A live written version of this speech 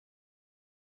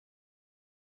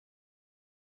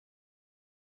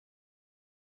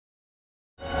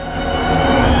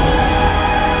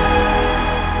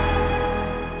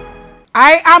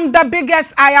I am the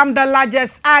biggest, I am the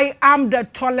largest, I am the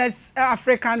tallest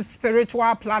African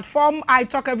spiritual platform. I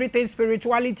talk everything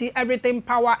spirituality, everything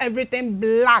power, everything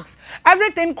blacks,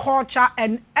 everything culture,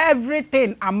 and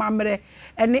everything amamre,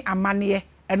 any amanie,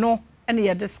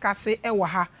 any discuss it,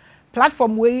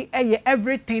 platform way,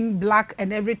 everything black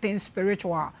and everything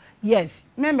spiritual. Yes,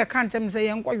 remember can't say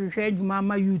you heard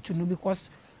mama you to know because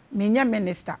minya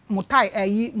minister, mutai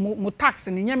mutax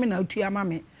and yamina to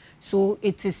mame. So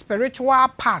it is spiritual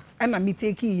path and I'm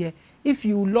taking here. If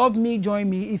you love me, join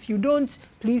me. If you don't,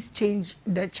 please change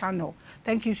the channel.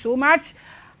 Thank you so much.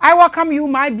 I welcome you,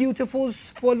 my beautiful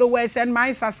followers and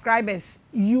my subscribers.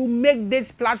 You make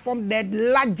this platform the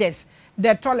largest,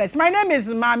 the tallest. My name is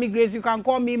Maame Grace. You can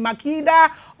call me Makida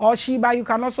or Shiba. You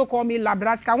can also call me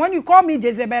Labraska. When you call me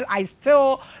Jezebel, I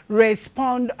still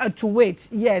respond to it.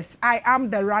 Yes, I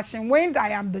am the rushing wind. I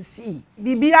am the sea.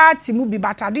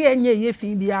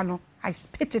 I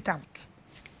spit it out.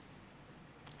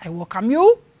 I welcome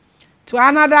you to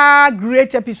another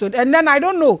great episode. And then I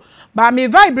don't know, but my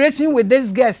vibration with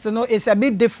this guest, is a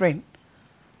bit different.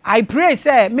 I pray,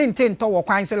 say, maintain tower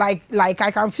kind. So like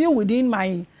I can feel within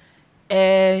my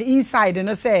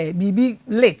inside, say, BB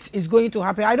late is going to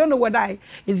happen. I don't know whether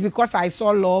it's because I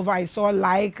saw love, I saw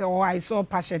like, or I saw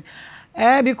passion.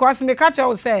 Because me catcher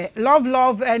will say,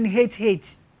 love, and hate.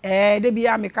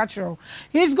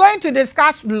 He's going to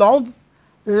discuss love,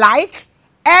 like,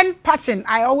 and passion.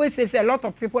 I always say a lot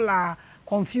of people are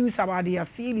confused about their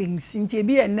feelings.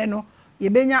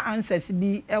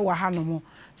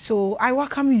 So I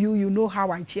welcome you. You know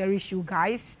how I cherish you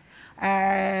guys.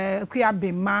 Kuya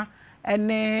Bema,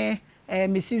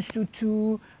 Mrs.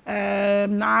 Tutu,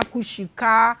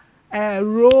 Nakushika,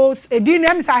 Rose. The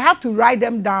names I have to write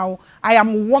them down. I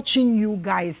am watching you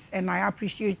guys, and I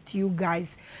appreciate you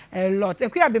guys a lot.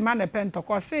 Kuya Bema ne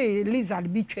Pentecost. Say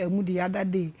Lizard beat you the other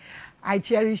day. I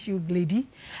cherish you, lady.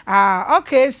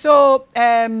 Okay, so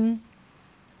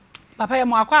Papa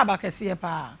mo akwa abakese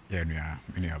pa. Yeah,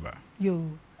 aba.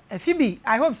 Yo, Phoebe,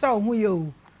 I hope so who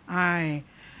you. Aye.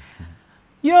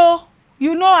 Yo,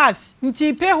 you know us.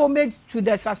 Mti pay homage to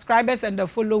the subscribers and the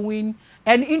following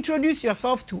and introduce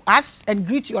yourself to us and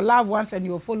greet your loved ones and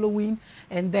your following,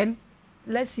 and then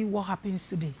let's see what happens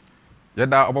today.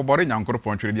 Yada obobore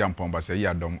nyankoropon twere di ampomba se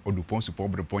yadom odupon supo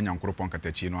obrepon nyankoropon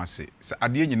katachi no ase se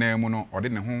ade nyina mu no ode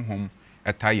ne honhom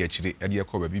eta ya chire ade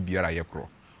yakọ ba bibiara yekro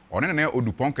one ne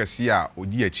odupon kase a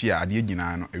odi achi a ade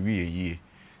nyina no ewie yie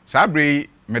sa bre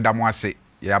medamo ase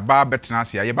ya ba betena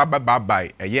ase ya ba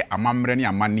bye eye amamre ne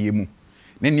amane mu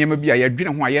ne niam bi a ya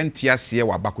dwene ho a ye ntia ase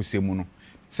wa bakosemu no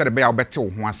se de be ya obete wo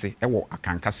ho ase e wo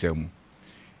akankasa mu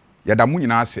yada mu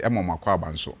nyina ase e momakwa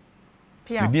abanso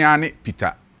Diane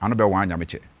Peter Ano be wan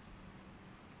Nyamekye.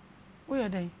 Where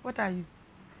dey? What are you?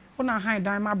 Una hide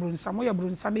dan ma brunsam, we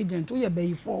brunsam agent, we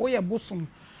beyifo, we bosom.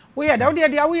 We there,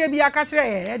 we be aka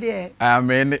kire there.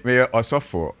 Amen. Me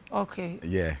osofo. Okay.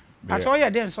 Yeah. At all you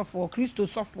there sofo, Christo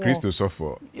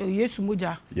sofo. Yesu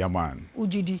moja. Yeah man.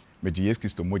 Ujidi. Meji Yesu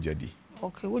Christo moja di.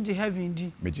 Okay, would heaven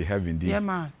di? Meji heaven di. Yeah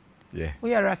man. Yeah.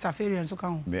 We are Rastafarian so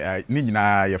kan. Me ni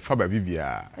nyina ye fa ba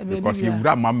bibia because you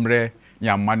wura mamre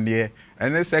ya mane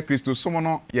ene se Kristo somo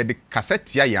no ye de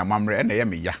cassette ya mamre ene ye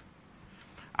meya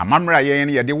amamre ye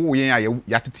ne ye de wo yen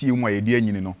ya tete mu a ye de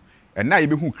anyini no ene ye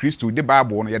behu Kristo de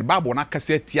Bible no ye de Bible na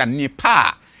cassette ya ne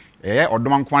pa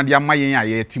odoma nko de ama yen a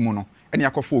ye timu no ene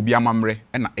yakofa obi amamre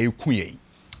ena eku ye.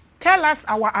 Tell us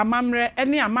our amamre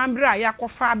ene amamre a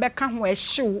yakofa beka ho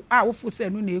ehyew a wofu se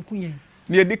no na eku yen.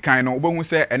 Ne ye di kan no obohu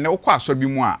se ene okọ asori bi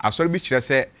mu a asori bi kire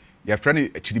se ye frɛ ne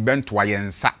chiribento a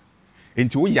yensa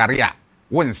enti wo yare a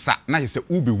wonsa na ye se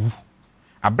ubewu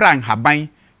abran haban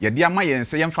ye de ama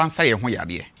yensa yemfa nsa ye ho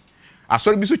yare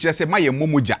asori bi so kire se ma ye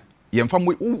momoja yemfa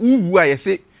uwu a ye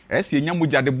se enya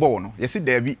moja de ball no ye se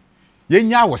dabi ye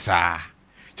nya wosa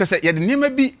kire se ye de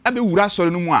niam bi abewura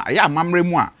asori no mu a ya amamre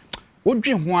mu a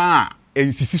wodwe ho a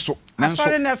ensisi so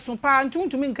sorry na so pa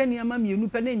ntuntumi nka niam mienu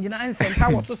pe na ngina ensenta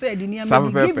wo so se de niam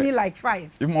give me like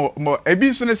 5 mo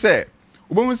ebi so ne se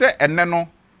obohu se enne no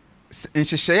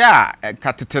nhyehyeye a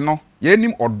katete no ye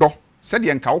nim odo se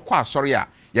de nka wokọ asori a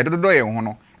ye dodo ye ho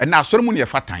no enne asori mu ne ye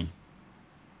fatan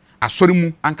asori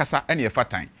mu ankasa ene ye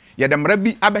fatan ye de mra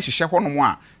bi abehyehyɛ ho no mu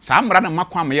a saa mra na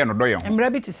makwa am ye no do ye ho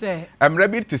mra bi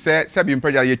te se sabi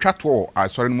mpradua ye twato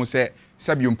asori no mu se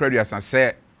sabi mpradua san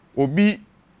se obi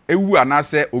ewu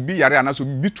anase obi yare anase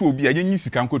obi bitu obi a yenyi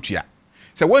sika nkotua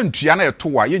se wantua na ye to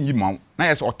a yenyi mawo na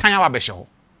ye se otan awa behye ho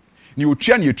ni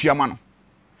otua na yetua ma no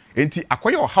enti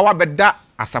akoye ohawa beda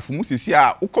asafo mu sesi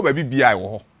a ukọ ba bibia wo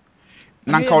ho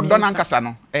nanka odo nankasa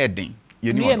no den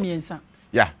ye ni miensa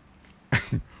ya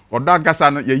odo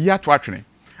ankasa no ye yi ato atwene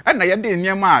na ye de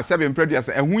nyema a 7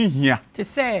 producer ehun hia te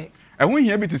say ehun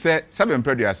hia bi te say 7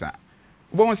 producer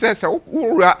wo se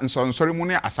wura nsonsori mu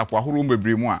ne asafo ahoro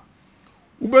bebre mu a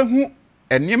wo behu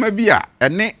enema bi a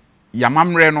ene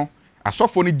yamamre no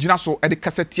asofo no gina so de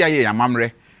kasatia ye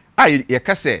yamamre a ye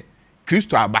kase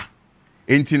Kristo aba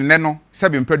enti ne no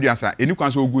 7 producer eni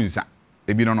kwan so ogu nsa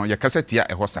ebi no ye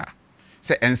kasatia eho sa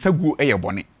se ensaguo eye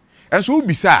bone enso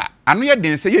ubisa anu ye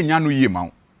den se ye nya no yie ma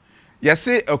wo ye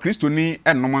se Kristo ni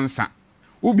ennom nsa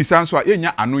ubisa nso a ye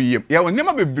nya anu yie ye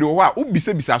onema bebre wo a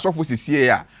ubisa bisa asofo sesie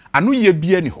ya anu yie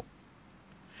bia ni ho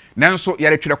nanso ye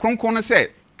retwere kronkron no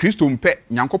se Kristo mpe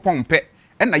Nyankopon mpe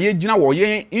na ye gina wo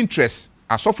ye interest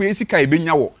asofo ye sika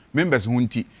ebenya wo members ho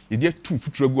nti ye de tu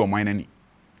futuro gu oman nani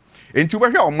enti wo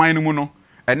behwe oman no mu no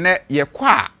ene ye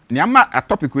kwa niama a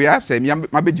topic we have say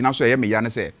ma begina so ye me ya ne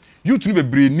say youth no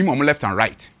bebre nim om left and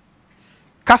right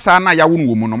kasa na ya wo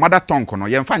no mu no mother tongue no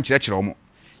ye mfa nkyerɛkyerɛ wo mo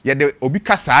ye de obi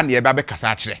kasa na ye ba be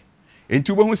kasa akyerɛ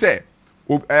enti wo behu say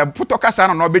puto kasa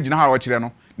na obegina ha wo kyerɛ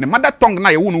no ne mother tongue na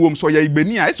ye wo no wo so ye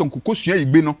igbeni a eso nkokosua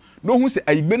igbe no no hu say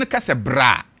igbe no kasa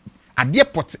bra ade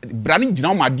pot bra ne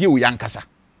gina wo ade wo yankasa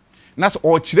na so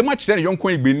o kyerɛ ma kyerɛ ne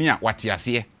yonkon igbeni a wate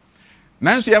ase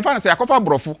nanso ye mfa na say akofa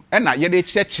brofo na ye de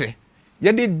kyerɛkyerɛ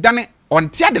ye de dane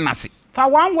onte ade nase fa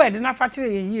one word na fa kyerɛ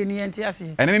ye yie ni ente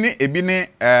ase ene ne ebi ne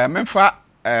memfa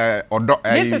odo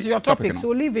this is your topic so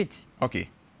leave it okay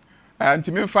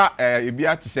anti memfa ebi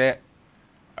ate say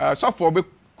so for be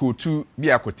quote be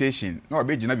a quotation na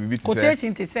obe gina bibi te say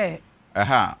quotation te say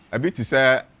abi te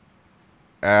say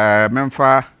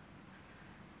memfa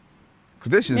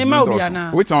quotations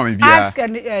which one be ask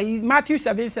Matthew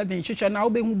 7:7 chicho na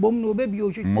obe hu bom na obe bi o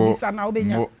bisa na obe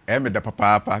nya mo me da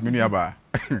papa menu aba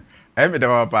me da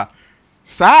papa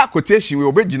sa quotation we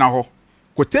obe gina ho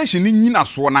quotation ni nyina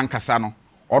so na nkasa no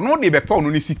ono de be pa ono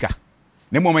ni sika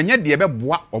na mo manya de be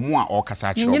boa omo a o kasa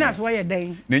akiro nyina so ye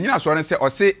den na nyina so ne se o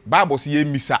se bible se ye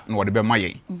misa na o de be ma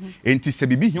yen enti se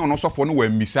bibi hi ono sofo no wa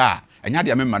misa a enya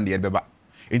de amemma de be ba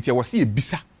enti e wo se ye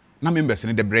bisa na members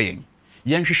ne de bre yen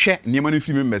yen hwehwe niema no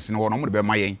fi members ne wo no mo de be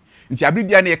ma yen nti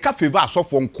abibia na ye ka favor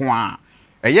asofo nko a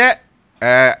eye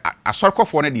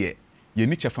asorkofo ne de ye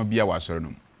ni chefa bia wa asoro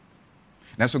no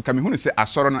na so ka me hu ne se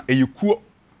asoro na eyekuo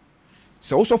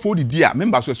se wo sofo odidi a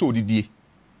members so odidie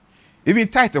even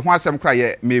tight ho asem kra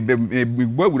ye me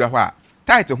gbagura ho a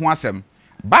tight ho asem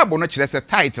bible no kire se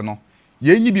tight no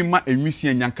ye nyi bi ma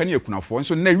enwisia nyanka ne akunafo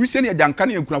nso na enwisia ne nyanka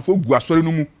ne akunafo gu asore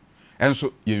no mu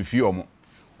enso ye mfi omo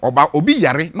oba obi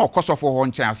yare na okosofo ho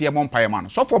nkyan ase ye mo mpaye ma no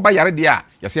sofo ba yare de a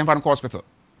ye se mfa no hospital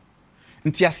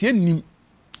nti ase nim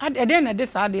ade na de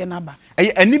sa de na ba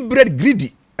ani bread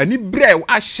greedy ani bread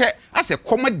ahye ase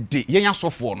komade ye nya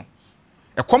sofo no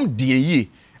ekom de ye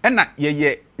ena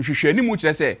ye hwehwani mu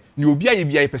kire se ni obi aye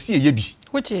bia ye pese ye bi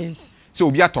which is se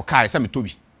obi atokai se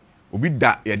metobi obi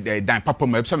da dan papa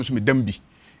ma se me so me dam bi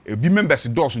obi members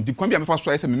doors nti kwan bia me fa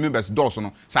so se me members doors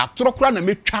no sa atoro kura na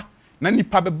metwa na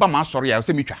nipa be ba ma asore ya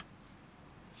se metwa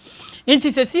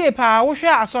nti se sie pa wo hwe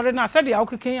asore na se de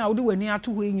awokeken a wo de wani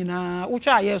ato ho nyina wo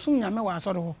hwe aye sum nyame wa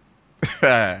asore ho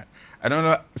I don't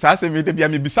know sa se me de bia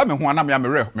me bisa me ho ana me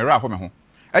re afo me ho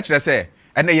e kire se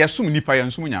ene ye sum nipa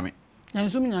ye sum nyame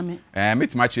yansum nyame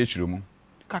metima chirechiro mu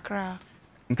kakra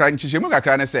nkra nchichemu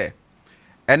kakra ne se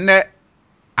ene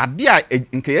ade a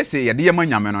nke yese ye de yema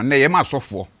nyame no ne yema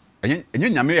asofo enye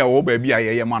nyame ya wo ba bi a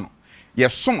ye yema no ye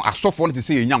som asofo no te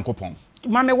se ye nyankopon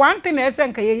mame one thing ese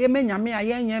nke ye yema nyame a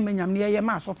ye nyame nyame ye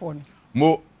yema asofo no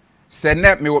mo se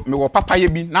ne me wo papa ye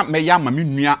bi na me ya ma me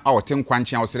nua a wote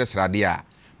nkwanche a woseresrade a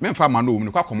memfa ma no wo ne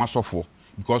kwa koma asofo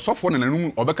because asofo no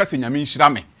nanum obeka se nyame nhira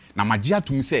me na magia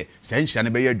tum se nhia ne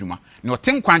be ya adwuma ne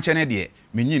ote nkwanche ne de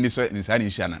menyi ni so nsa ne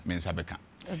nhia na mensa beka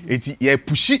enti ye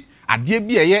pushi ade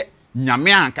bi ye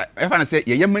nyame anka efa na se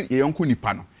ye yonko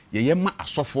nipa no ye yema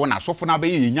asofo na be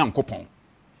ye nyankopon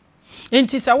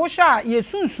enti se wo hwa ye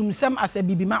sunsumsem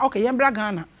asabibima okay ye mbra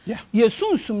Ghana ye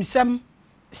sunsumsem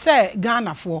se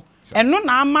Ghana fo eno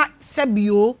na ama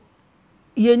sebio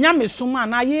ye nyamesom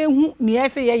ana ye hu ne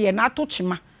ese ye na to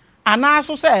chima ana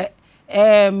so se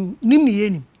nim ne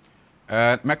yenim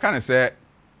meka ne se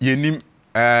yenim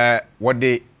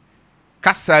wode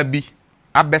kasa bi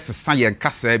abesesa yen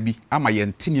kasa bi ama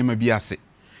yen tinema bi ase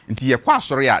nti ye kwa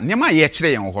asore ya nema ye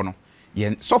kire yen ho no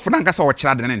yen sofo na nkasa wo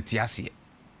kira de na nti ase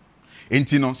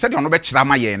enti no se de ono be kira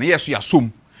ma yen na yeso ya som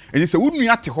enti se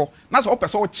wunu ate ho na se wo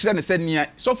pese wo kire ne se nia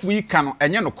sofo yi ka no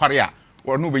enye no kware a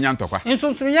wo no be nya ntokwa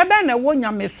nsonsonya be na wo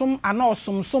nyamesom ana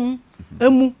osomsom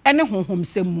emu ene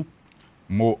honhomsem mu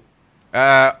mo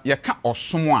ye ka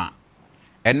osom a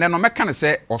enne no meka ne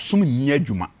se osom ni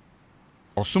adwuma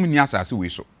osom ni asase we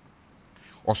so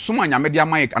osom anyame de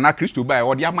amaye ana Kristo ba e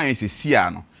ode amaye se sia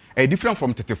no different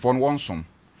from 34 one som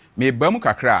me ba mu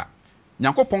kakra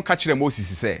Nyankopon ka kire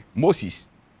Moses say Moses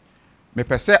me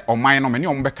pese oman no me ne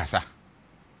om be kasa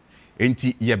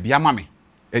enti ye bia ma me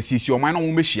asisi oman no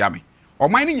mo be hia me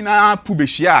oman no nyina pu be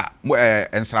hia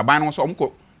ensraban no so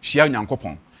omko hia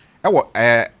Nyankopon ewo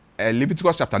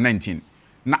Leviticus chapter 19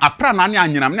 na apra na ne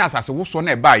anyinam ne asase wo so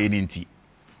na ba ye ne nti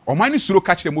oman no suro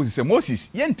ka kire Moses say Moses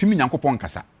ye ntimi Nyankopon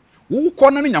kasa wo ko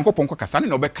na ne Nyankopon ko kasa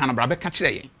ne obeka na bra be ka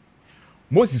kire ye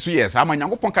Moses so yes ama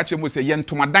Nyankopon ka kire Moses ye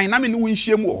ntomadan na me ne wo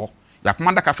nhie mu ho ya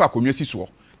komanda ka fa akonwa si so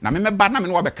na me meba na me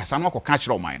ne wo be kasa na ko ka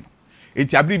kire oman no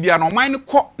enti abri bia na oman no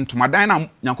ko ntomadan na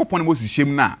Nyankopon ne Moses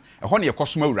hyem na ho ne ye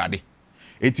kosoma urade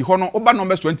enti ho no oba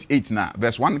Numbers 28 na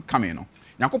verse 1 come no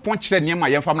Nyankopon kire niam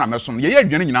ye mfa na mesom ye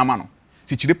aduane nyina ma no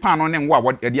si kire pa no ne ngo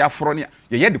a ye de aforo ne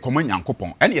ye de koma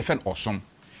Nyankopon ene ye fe osom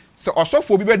se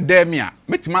osofo bi be dem a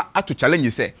metima ato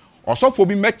challenge se osofo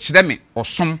bi me kire me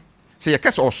osom se ye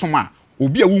kese osom a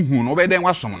obi a wuhu no be den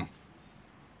wasom no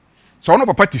so no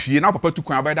papa tifie na papa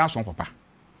tukwan abai dan son papa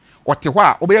ote ho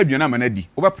a obe aduana manadi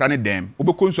obe pra ne dem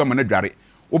obe konsu amanadware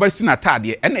obe sina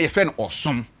taade ene ye fe no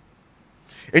osom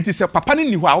enti se papa ne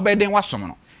ni ho a obe den wasom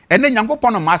no ene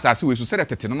Nyankopon no ma asase we so se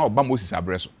tete no oba Moses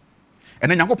abreso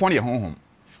ene Nyankopon ye honhom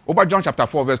oba John chapter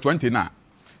 4 verse 20 na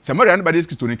se Maria no bade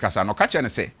Kristo ni kasa no ka che ne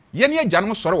se ye ne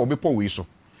agyanom sore wo bepo we so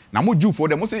na mo Jewfo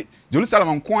de mo se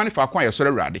Jerusalem nko an fa kwa ye sore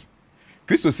urade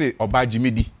Kristo se oba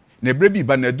jimedi na ebre bi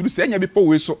ba na duru se anya bepo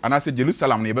we so anase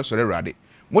Jerusalem na ye be sore urade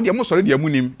mo de mo sore de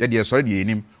amunim ye de sore de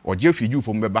enim oje fi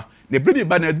Jewfo mo beba na ebre bi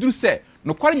ba na duru se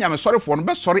no kware nyame sorefo no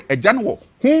be sore agya no wo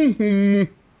honhom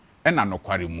ena no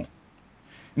kware mu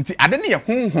nti ade ne ye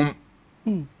honhom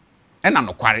ena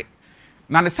no kware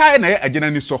na ne sai na ye agya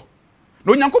ni so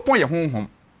na Onyankopon ye honhom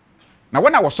na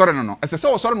wona wo sore no ese se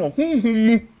wo sore no honhom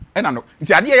mu ena no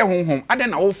nti ade ye honhom ade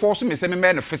na wo force me se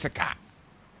me no physical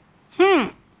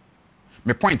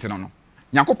me point no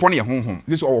Nyankopon ye honhom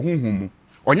this o honhom mu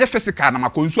onye physical na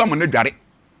makonsu amanadware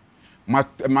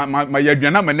ma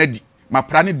yaduana manadi ma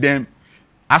prane dem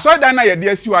asore dan na ye de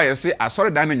asiwa ye se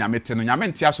asore dan na nyamete no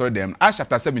nyamente asore dem Acts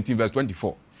chapter 17 verse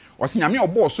 24 osi nyame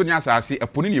obo so ni asase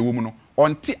eponi ne ewo mu no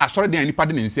onti asore dan nipa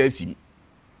de ne nsa asi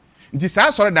nti sa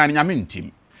asore dan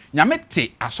nyamentim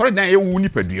nyamete asore dan ye wu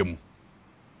nipadua mu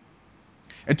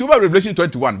enti over Revelation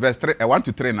 21 verse 1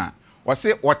 to 3 na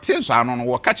wose wote so ano no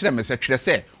wo ka kire me se twere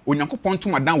se Onyankopon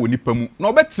tuma dan wo nipa mu na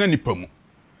obetena nipa mu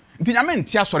nti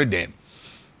nyamente asore dan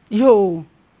yo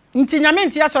nti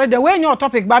nyamente asore dan we your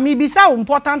topic but me be so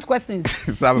important questions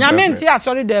nyamente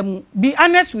asore dan be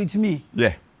honest with me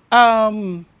yeah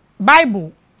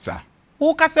Bible sir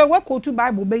wo ka se we quote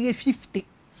Bible be 50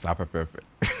 sir perfect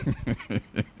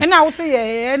ena wo se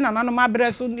ye nananom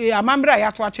abreso amambra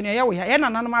ya to achene ye wo ye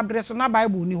nananom abreso na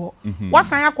Bible ni ho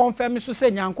wasan ya confirm so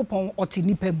say Nyankopon oti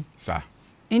nipa mu sir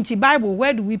into Bible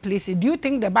where do we place it? Do you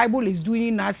think the Bible is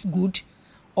doing us good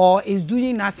or is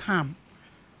doing us harm?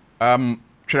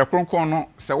 Twere kronkron no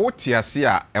se wo tiase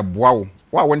a eboa wo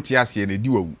wa won tiase na di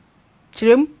wawu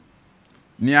Chirem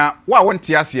nia wa won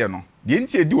tiase no de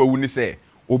nti edi wawu ni se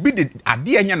obi de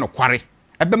ade enye no kware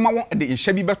ebema won de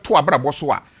nhya bi beto abrabo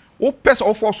so a wo pese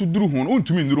wo force duru ho no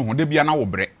ntumi nduru ho de bia na wo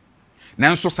bre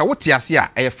nanso se wo tiase a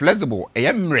e flexible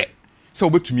e mre se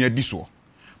wo betumi adi so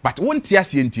but won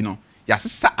tiase enti no ya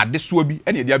sesa ade so bi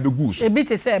ene de abegu so ebi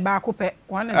te se ba akopɛ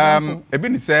one example ebi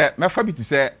ni se mefa bi te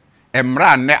se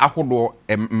emra ne ahodo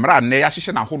emra ne ya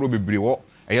hyehye na ahodo bebre wo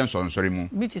eye nsonsori mu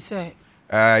bi te se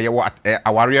ye wo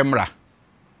aware emra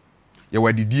ye wo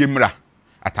adidie emra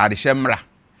atade hye emra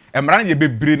emra ne ye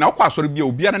bebre na wo asori bia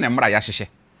obi na emra ya hyehye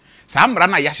sa emra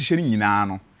na ya hyehye ni nyina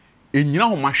no enyina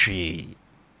ho mahwe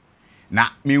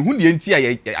na me hu de enti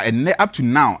a enne up to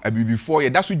now before ye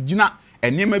da so gina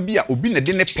enema bi a obi na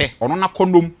de ne pe ono na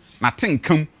kondom na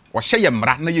tenkam wo hye ye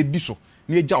emra na ye di so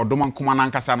na ye ja odoma nkoma na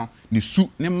nkasa no ne su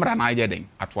ne emra na ye den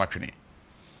ato atwene.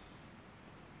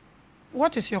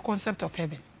 What is your concept of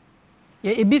heaven?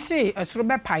 Ye ebi say esoro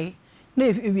be pai na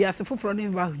ewi asefoforo na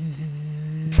ba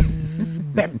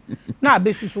bem na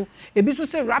abesuso ebi so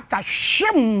say raptor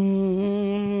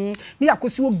shim ni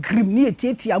akosi o grim ni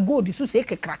etieti gold so say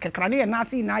kekra na na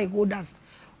see na go dust.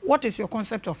 What is your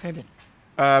concept of heaven?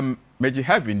 Meji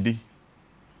heaven di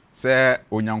se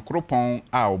onyankropon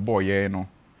a oboye no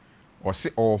o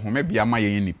se o homebia ma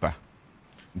yen nipa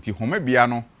nti homebia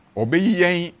no obeyi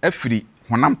yen afiri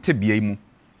honam tebia mu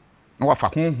na wafa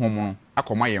honhom no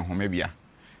akoma yen homebia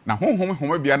na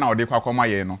homebia na ode kwa akoma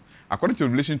yen no according to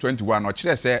Revelation 21 o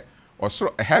kire se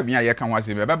osoro heaven a ye kan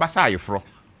wase be ba sa ayefro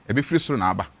e be firi soro na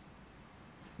aba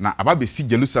na aba be si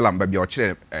Jerusalem ba bia o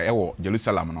kire ewo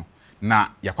Jerusalem no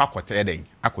na yakwa kwota eden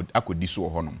akodi so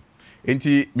ho no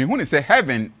enti me hu ni se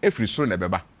heaven efiri soro na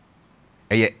beba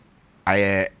eye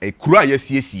a kura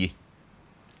yesiesie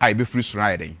I be free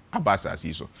riding abasa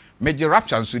see so major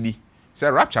rapture so di say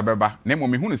rapture beba na mo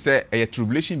me hu say a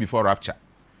tribulation before rapture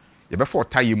ye before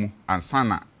taye mu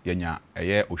ansana yenya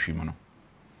eye ohwim no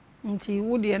nti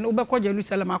wo de no be ko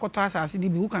Jerusalem akoto asase di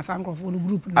bi hu kan sankrofo no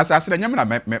group no asase na nyam na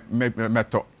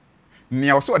meto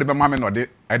nia wo so de be mame no de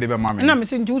be mame na me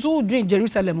say nti wo so drink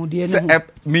Jerusalem de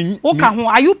no wo ka ho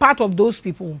are you part of those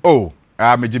people oh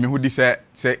me jimi hu di say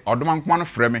odoma nkoma no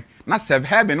frɛ me na serve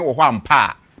heaven wo ho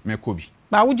ampa me ko bi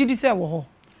ba wo gidi say wo ho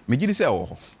me gidi say wo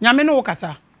ho nyame no wo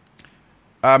kasa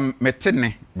me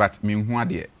tenne but me hu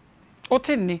ade o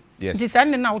tenne nti say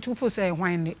ne na wo tufo say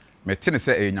hwan ne me tenne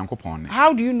say e nyankopɔn ne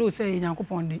how do you know say e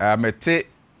nyankopɔn ne me te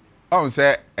on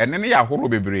say ene ne ya horo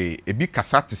bebre ebi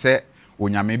kasa te say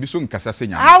onyame bi so nkasa say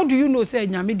nyame how do you know say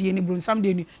nyame de ni bronsam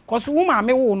de ni cause wo ma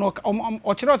me wo no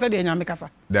o kire say de nyame kasa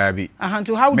dabi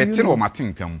to how do you know me tenne o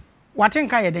matenka mu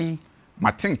watenka ye den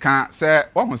matenka say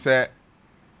wo hu say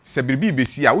se biribi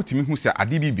besi a wotimi hu se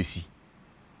ade bi besi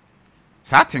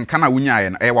saa tenka na wunyaye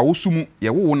na wa wosumu ye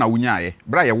wo na wunyaye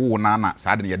bra ye wo na na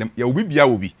saa de ye dem ye obi bia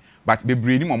obi but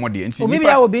bebre ni momode enti obi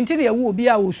bia obi enti ye wo obi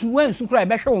a osu wansu kra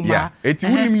be hwe wo ma enti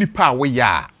wunim ni pa wo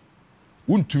ya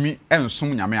wontumi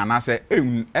ensom nyame anase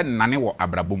ennane wo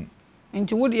abrabom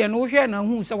enti wo de no wo hwe na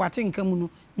hu se watenka mu no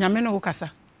nyame no wo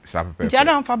kasa sa pepe enti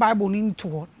adam fa bible ni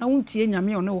nto na wontie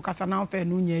nyame o na wo kasa na fa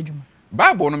no nya adwuma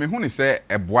bible no me hu ni se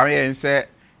eboa ye se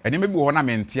ene me bi wo na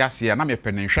me ntia se na me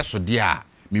pene hwe so de a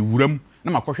me wuram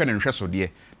na makohwe ne hwe so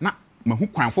de na mahu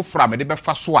kwan foforo a me de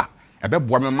befa so a ebe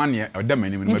boa me ma ne oda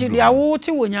manim no nti dia wo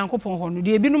te wo nyankopon ho no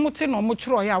de ebi no mo te no mo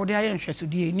kyero ya wo de aye nhwe so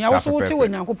de ni a wo so wo te wo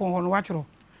nyankopon ho no wa kyero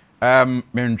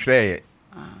me ntwe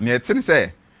ne etini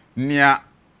se nia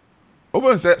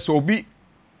obo se so obi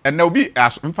ena obi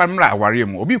mfa mra aware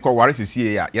mu obi ko ware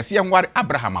sesie ya yese ye nware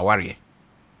Abraham aware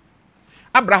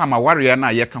na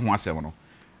ye ka ho asem no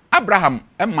Abraham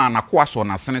emma na ko aso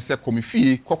na sene se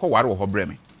komifie kokko ware wo hobre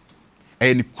me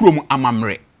ni kurom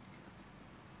amamre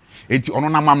enti ono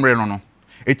na amamre no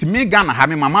enti me Ghana ha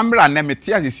me mamamre na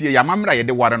mete asesie ya amamre ye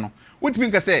de ware no wotimi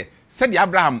nka se di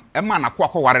Abraham emma na ko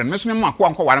akọ me so me ma ko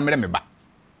anko ware me ba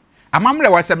amamre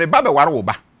wa se me ba be ware wo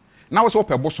ba na wo so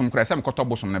pe bosom kra se me koto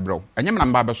bosom ne brew enyem na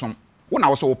mba be som wo na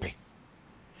wo so wo pe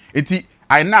enti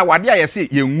ai na wade a ye se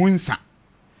ye ngunsa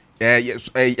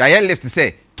ya list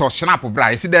say to snap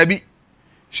bra isi da bi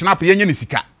snap yenye ne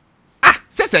sika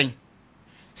sesen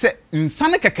se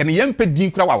insane keke ne yempe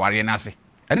din kura waware na ase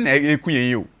ene na ekuyen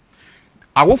yo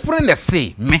awofre ne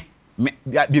se me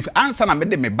the answer na me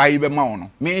de me bai be ma wono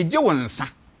me je wonsa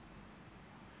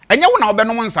enye wo na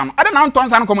obenom nsa no ade na nto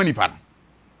nsa no koma nipa no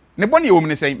ne bone ye wo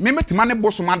me se me metima ne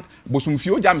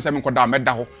bosomfie oja me se me koda me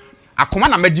da ho akoma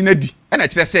na magina di ene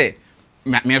kire se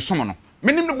me som no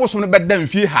menim ne bosom no beda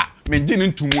mfie ha menje ne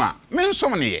ntumu a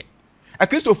mensom ne ye a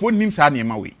Christopher nim sa ne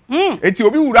ma we eti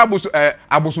obi wura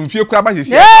abosom fie kura ba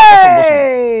sisi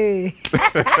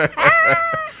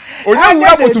onya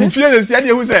wura bosom fie sisi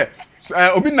ade hu se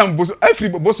obi nam bosom afri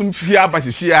bosom fie aba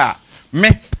sisi a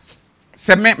me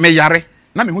yare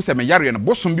na me hu se me yare no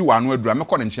bosom bi wa no adura me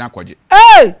kɔ ne nkyia kɔgye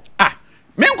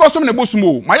me nkosom ne bosom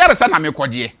o ma yare sa na me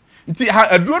kɔgye nti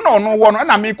aduro na ono wo no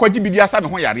na me kɔgye bi di asa me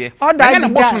ho yare na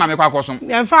bosom na me kɔ akosom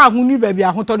emfa ahunu ba bi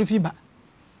ahotɔ fi ba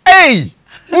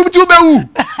ubtu bewu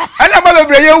ana ma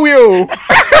bebre ye wi o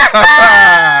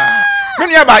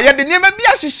kuni ya ba ye de niam bi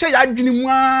ahihye ya adwene mu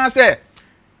a se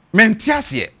menti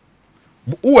ase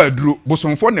wo aduro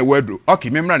bosomfo na wo aduro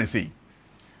okay memra ne sei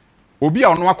obi a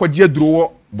ono akɔgye aduro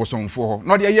wo bosomfo ho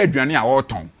no de ye aduane a wo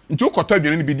ton nti ukɔtɔ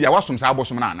aduane ne bi di a wasom sa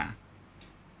bosom na ana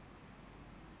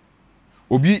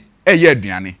obi eye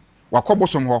aduane wakɔ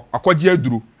bosom ho akɔgye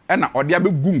aduro na ɔde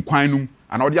abegu nkwan num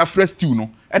ana ɔde afra stew no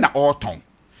na ɔton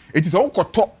it is all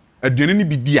koto aduane ni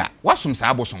bi a wasom sa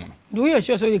abosom no do you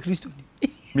sure so ye Kristo ni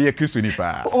me ye Kristo ni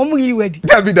pa omu yi wedi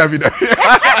David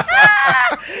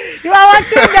you are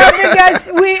watching demigods.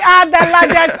 We are the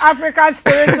largest African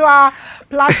spiritual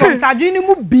platform adwene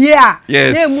mu bia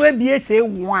na emu ebie say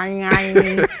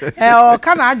wanyan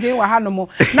kana adwene wa hanom.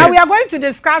 Now we are going to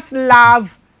discuss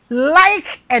love,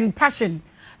 like and passion,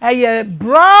 a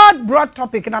broad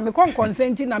topic. Na me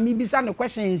consenting na me bisa no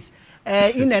questions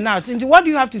in and out. Into what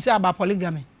do you have to say about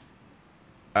polygamy?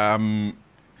 I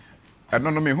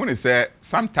don't know me who say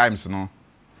sometimes no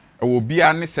e will be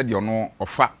an said you know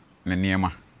ofa ne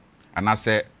niema and I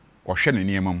say or hwe ne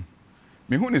niema mu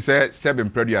me who say 7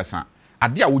 producer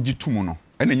ade a wogi tumu no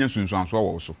e na nya sunsuan so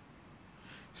wo so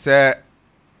say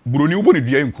buroni wo ne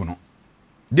dua nku no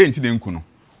de nti de nku no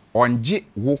onje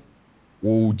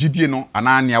wo gidie no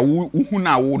anania wo hu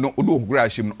na wo no odo ogura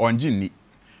ahim no onje ni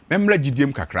memra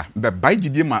gidiem kakra be bai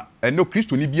gidiem a eno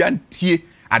Kristo ni bia ntie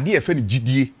ade efe ne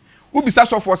gidie ubisa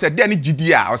sofo se de ne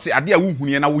gidie a o se ade a wo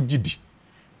hunu na wo gidi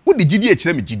wo de gidie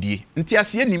kire me gidie nti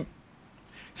ase anim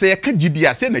se ye ka gidie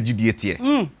a se na gidie tie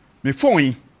me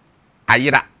phone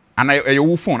ayira ana ye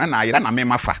wo phone na ayira na me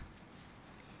mafa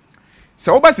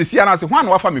se wo ba sisi ana se hwan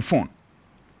na wafa me phone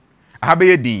ahabe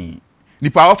ye din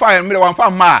nipa wafa me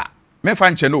wanfa ma me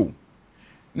fa nche no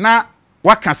na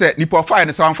waka se nipa wafa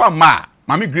ne se wanfa ma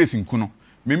Maame Grace nku no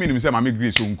mimi nim se Maame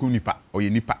Grace onku nipa oye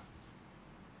nipa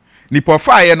nipa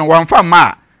wafa ye no wanfa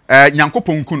ma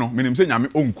nyankopon nku no menim se nyame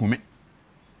onkume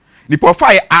nipa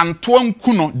wafa ye anto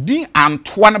nku no din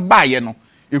anto na ba ye no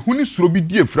ehu ni suro bi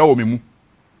di afra wo memu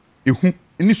ehu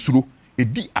ni suro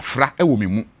edi afra e wo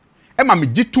memu e ma me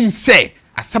gitum se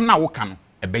asem na wo ka no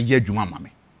e be ye adwuma ma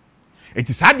me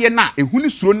enti saade na ehu ni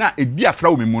suro na edi afra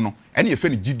wo memu no ene ye fe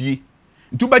ni gidie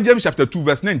ntuba James chapter 2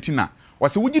 verse 19 na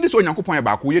wase wo gidi so onyankopon ye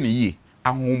ba ko ye ne yie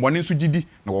ahombone nso gidi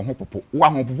na wo ho popo wo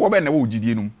ahopopo be na wo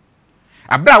gidie num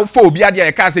abra wo fa obi ade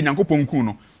ye ka se nyankopon ku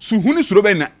no su hu ni suro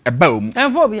be na e ba mu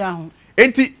enfa obi aho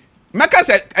enti meka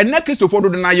se ena Christopher do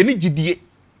na ye ni gidie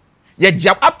ye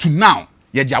jab up to now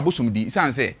ye jabosom di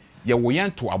san se ye wo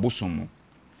yen to abosom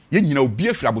ye nyina obi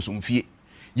afira abosom fie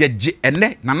ye je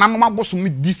ene nananom abosom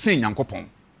di sen nyankopon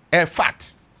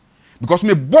fact because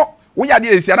me bo wo ya de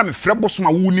esi ana me frɛ bosom a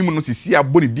wo nim no sisi a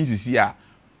boni din sisi a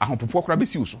ahopopo kora be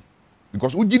si wo so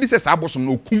because wo gidi se sa bosom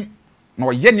no kum na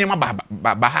o ye niam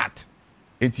ba heart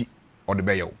enti o de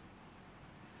be ye wo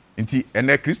enti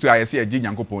ene Kristo ayese ye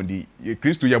nyankopon di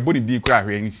Kristo ya boni din kora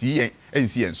hwe nsi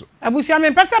enso abusia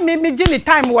me pesa me gi ni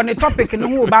time wo ne topic no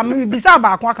ho ba me bisa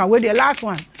ba akwa ka we the last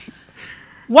one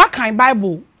what kind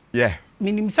Bible yeah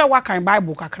minim se what kind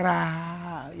Bible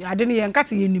kakra ya de ne yen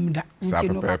kate yenim da nti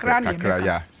no kakra na kakra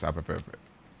ya sa pepepe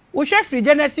wo hwe free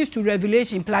Genesis to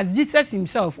Revelation plus Jesus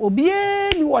himself obie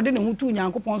ni wo de ne ho tu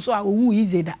nyankopon so a owu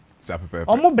ize da sa pepepe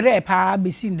omo bre pa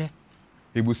besi ne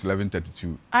Hebrews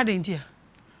 11:32 adentia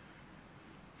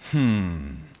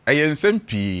ayen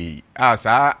sempi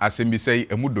asa asembi sei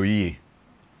emudoyie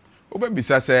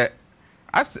obebisa se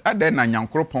ade na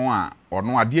nyankropon a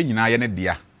ono ade nyina ye ne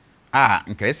dia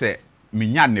nkae se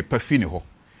minya ne pafi ne ho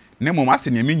ne mom ase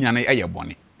ne minya ne eye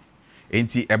bone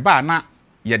enti eba na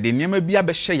ye de niam bia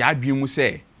be hye ya adwen mu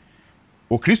se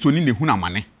o Kristo ni ne huna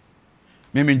mane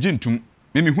me ngintum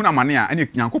me huna mane a ene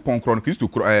nyankopon kro no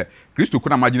Kristo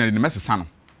kuna magina ne mesesa no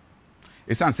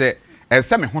esan se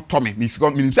ese me ho to me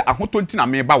misigo minim se ahoto nti na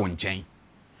me ba wo nchen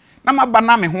na maba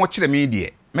na me ho kire me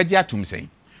de megye atum sen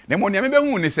na mo ne me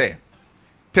behu ne se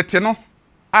tete no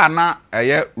na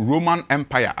eye Roman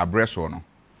Empire abreso no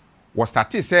wo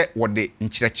start se wo de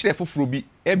nkyerɛkyerɛ foforo bi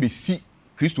ebesi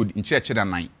Kristo nkyerɛkyerɛ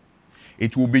nan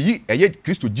eti wo beyi eye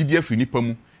Kristo gidie afiri nipa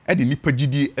mu de nipa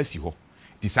gidie asi hɔ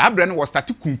ti saa abre no wo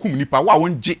start kunkum nipa wa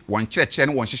wonje won kyerɛkyerɛ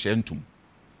no won hyehyɛ ntum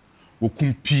wo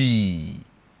kumpi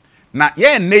na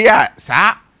ye nne ya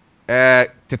saa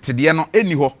tetede no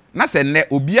eni hɔ na se nne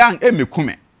obia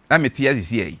emekume na mete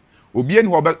asisi yi obia ni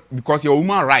hɔ because your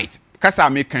human right kasa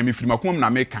me kan me firimakum na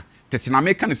me kan tete na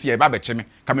me kan se ye ba be kyeme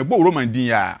ka me bo Roman din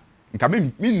ya nka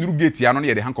me nuru gate ya no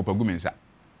ye de hankopa gumensa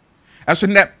eso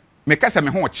nne me kasa me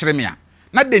ho kyere me a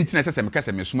na dentina se me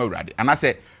kasa me suma urade ana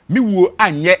se me wuo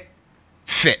anye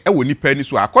fe ewo nipa ni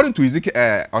so according to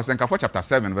Ezekiel Osenkafo chapter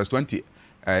 7 verse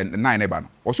 29 eba no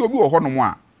o so obi wo hɔ no mo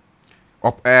a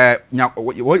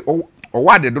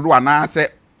owade dodo ana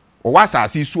se owa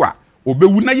asase su a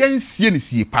obewu na yansie ne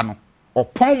sie pa no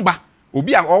opomba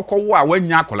obi a okɔwo a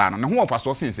wanya akola no ne ho ofa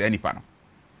so sense anipa no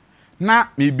na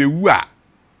me bewu a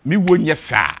me wonye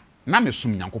fa na me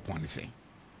sum nyankopɔn ne sen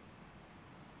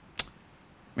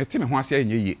me ti me ho ase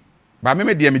enye ye ba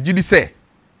me de me gidi se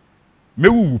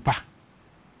mewu pa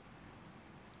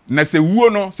na se wuo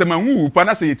no se manwu pa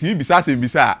na se yetimi bisa se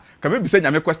bisa ka me bisa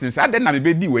nyame questions aden na me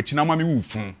be di wachi na ma me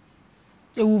wufun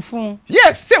ewufun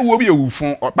yes se wo bi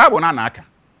ewufun Bible na aka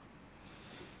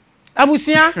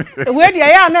abusia we dia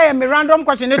ya na me random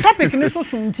question the topic ni so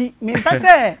sunti me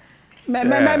pese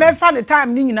me fa the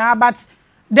time ni nyina but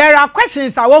there are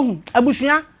questions awohu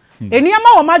abusia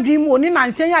eniama wo madwen mu oni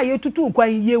nansen ya yetutu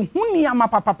kwan ye huni ama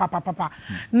papa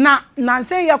na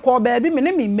nansen ye ko ba bi me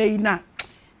ne me mei na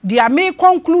dia me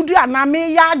conclude ana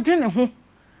me ya adwene ho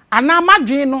ana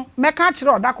madwen no me ka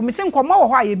kire odako me se nkomo wo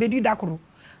ho a ye bedi dakoro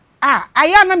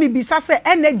aya na me bisa se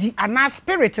energy ana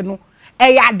spirit no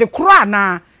e ya de kro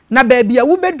ana na ba bia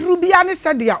wo beduru bia ne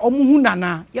se dia omuhu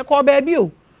nana ye ko ba bi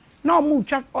o na omu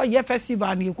twa oye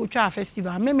festival na ye ko twa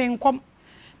festival me nkom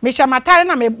me shamatare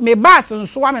na me bass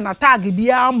nso wa me na tag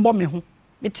bia mbo me ho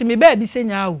me ti me ba bi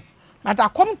senya o but I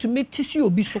come to me tisi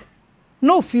obi so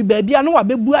no fi baby ano wa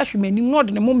bebu ahwemanim no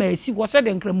de ne mo ma esi wo se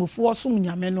de nkramofo som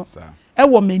nyame no e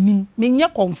wo manim menye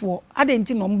komfo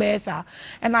adenti no mbe sa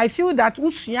and I feel that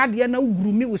usua de na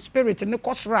uguru me with spirit ne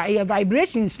kosra e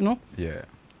vibrations no yeah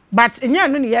but enya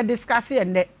no ne ye discuss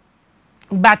and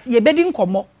but ye bedi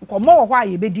nkomo wo hwa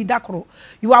ye bedi dakro.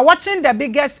 You are watching the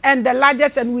biggest and the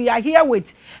largest and we are here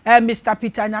with Mr.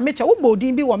 Peter Nyamekye. Wo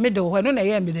bodin bi wo middle ho no na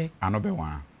ye me de ano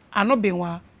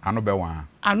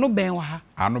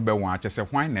benwa chese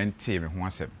hwan na ntie me ho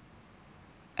asem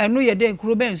enu ye de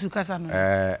nkuro ben su kasa no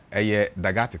eye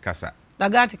dagati kasa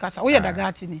wo ye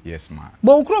dagati ni yes ma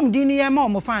bo ukrom din ye ma o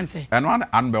mo fan se eno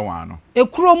ano benwa no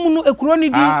ekuro ni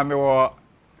din me wo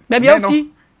baby ofi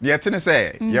ye tene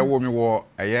se ye wo me wo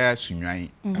eye sunwan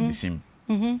abisim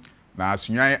na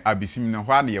sunwan abisim no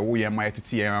hwa na ye wo ye ma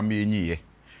yetete ye ma enyi ye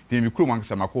ti me kuro man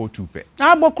kasa makọ otupe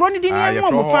bo kuro ni din ye ma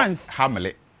o mo fans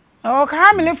hamle oh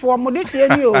kamile for mo de hie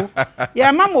ni o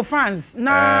ye ma mo fans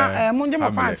na mo nje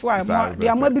mo fans wa mo de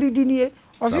amabiridi ni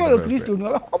o se o Kristo ni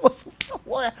o ko so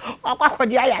akwa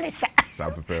di ayaresa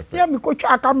ya mi ko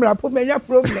twa camera po menya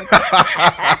problem.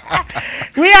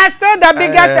 We are still the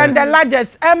biggest and the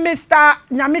largest. Mr.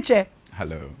 Nyamekye,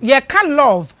 hello. Ye can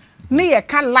love ni ye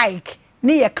can like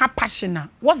ni ye can passion.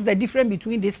 What's the difference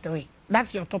between these three?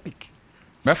 That's your topic.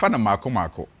 Me fa na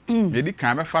mako ye di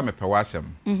kan me fa me pewasem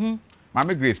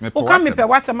Maame Grace me pewasem o kan me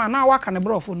pewasem na wa kan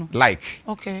brofo no like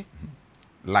okay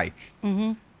like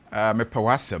me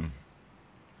pewasem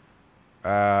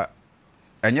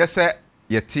enye se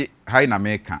yeti hai na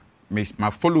meka ma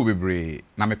follow bebre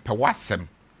na me pewasem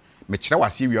me kire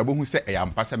wase wi abohu se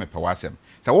eyampa se me pewasem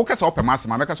se wo kasa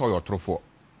opemasem ameka se oyotrofo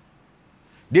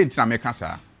de ntina meka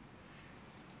sa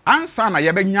ansa na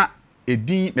ye benya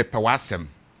edin me pewasem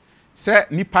se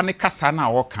nipa ne kasa na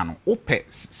oka no ope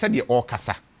se de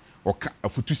okasa oka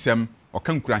afutusem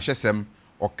oka nkuranhyesem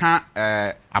oka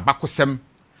abakosem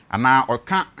ana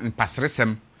oka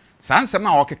mpasresem sansem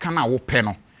na okeka na wope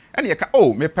no ene ye ka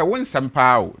oh mepe wonsem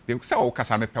pa o de se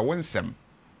okasa mepe wonsem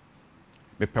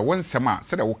a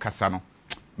se de wokasa no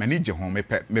mani je ho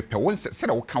mepe wonsem se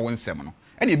de woka wonsem no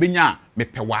ene ebenya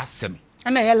mepe wasem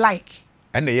ene ye like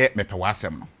ene ye mepe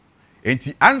wasem no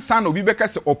enti ansa na obi beka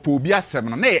se opo obi asem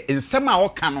no na ensem a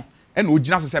oka no ene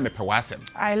ogina so se mepe wasem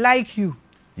I like you.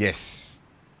 Yes.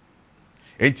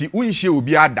 Enti unhye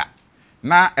obi ada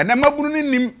na ene mabunu ni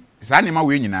nim saa ne ma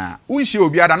we nyina unhye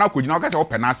obi ada na kogina okasa wo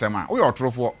pena asem a wo ye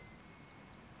otorofo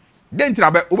de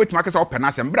ntira ba obetima kasa wo pena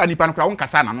asem bra nipa no kra wo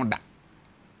nkasa na no da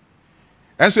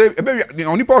enso ebe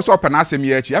onipa wo so pena asem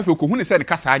ye achi afi okohu ne se ne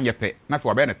kasa anyepe na afi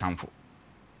obe ne tamfo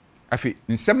afi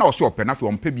nsem na wo so pena afi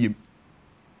ompa biem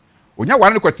onya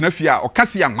ware ne kwatena fi a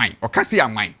okase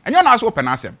anwan enyo na so wo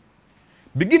pena asem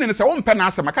beginning ne se wo mpena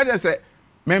asem aka se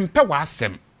mempe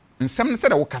wasem nsem ne se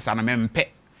de wo kasa na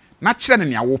mempe na kire ne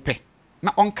ne wo pe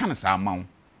na onka ne sa mawo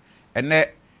ene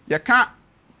ye ka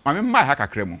mame mma ha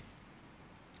kakra mu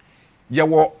ye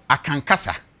wo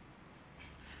akankasa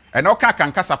ene oka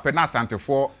akankasa pe na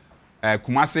asantefo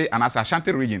Kumase anasa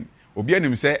Ashanti region obi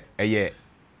anim se eye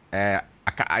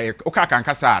oka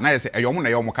akankasa na ye se eyomo na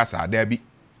eyomo kasa da bi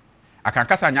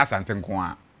akankasa nya asante nko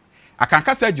a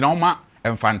akankasa gina oma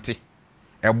emfante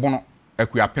ebono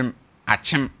akuapem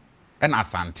achem ena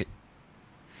asante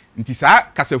nti saa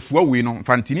kasafua we no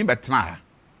mfantini betena ha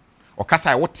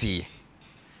okasa wote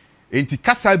enti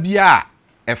kasa bia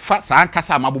efa saa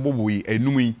kasa mabobobo yi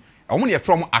enum yi omo ne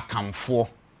from akamfo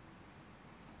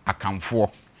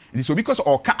nti so because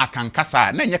oka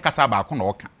akankasa na enye kasa ba ko na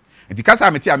oka nti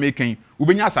kasa meti amekan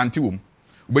ubenya asante wom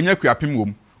ubenya akuapem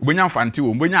wom ubenya mfante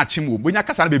wom ubenya achem wom ubenya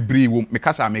kasa na bebre wom me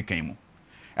kasa amekan mu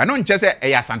eno nche se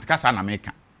eya asante kasa na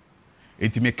meka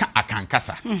enti meka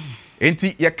akankasa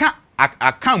enti ye ka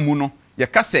akamu no ye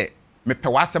ka se mepe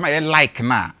wasema ye like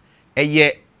na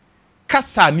eye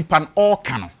kasa nipa no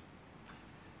oka no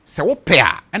se wo pe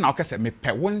a na o ka se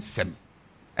mepe wonsem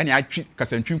ene atwi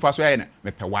kasa ntwimfa so ye na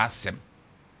mepe wasem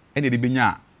ene de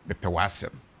benya mepe wasem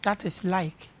that is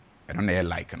like eno na ye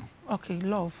like no okay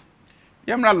love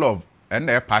yemra love and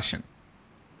na passion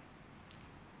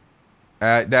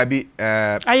there be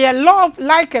I love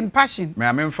like and passion me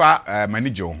amemfa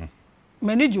manage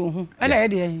ho and I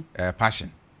dey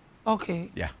passion okay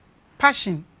yeah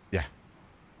passion yeah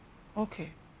okay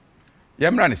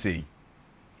yemra ne sei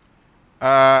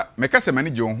me ka se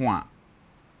manage ho a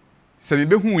se me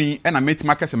behu yi na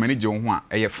metima ka se manage ho a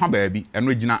eye fa ba bi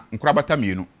eno gina nkurabata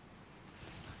mienu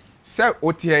se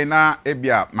otie na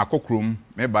ebia makokrom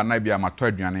me ba na ebia mato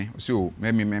aduane so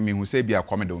me hu se ebia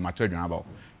komede mato aduane ba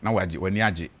na waje wani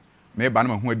age me ba na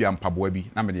mahu ebia mpaboa bi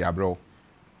na me de abro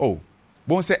oh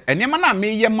bon se enema na me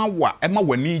ye ma wa e ma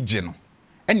wani age no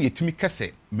ene etimi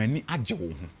kese mani age wo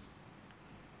ho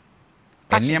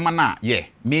Eniema na ye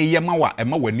me yema wa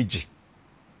ema wani gye.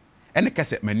 Ene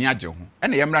kase mani agye ho.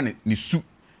 Ene yemra ne su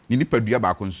ni nipadua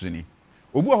ba ko nso ni.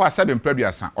 Obu ho asabe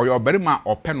mpadua san oyo obarima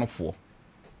ope nofo.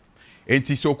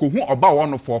 Enti so ko hu oba wo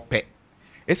nofo pe.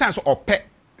 Esan so ope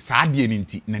saa de ni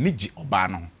nti na ni gye oba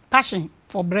no. Passion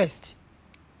for breast.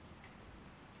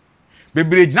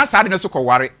 Bebre gina saa de no so ko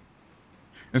ware.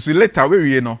 Nso later we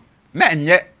wie no na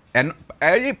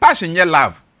enye passion ye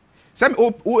love. Se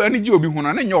o ani gye obi hu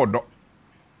no na enye odo.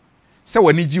 Se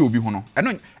wani gye obi hu no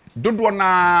eno dodo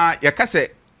na ye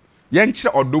kase ye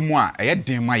nkyere odo mu a eye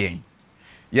den ma yen.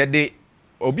 Ye de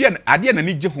obi ade na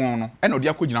ni gye hu no ena odi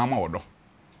akogina ma odo.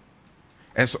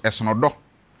 Esono do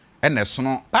ena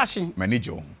esono passion manage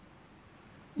ho.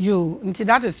 You nti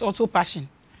that is also passion.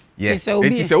 Yes.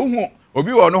 Enti se hu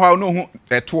obi wo no ha no hu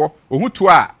eto ohu to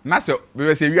a na se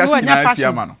be se wiase na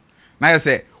sia ma no. Na ye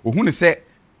se ohu ne se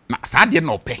na saa de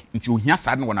na ope nti ohia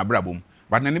saa de wona brabom.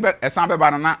 But nani be esan be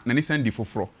ba na nani sandi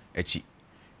foforo echi.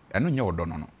 Eno nye odo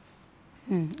no no.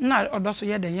 Na odo so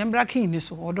ye den yembra kin ni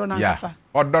so odo na ngafa.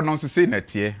 Odo no so sei na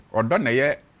tie. Odo na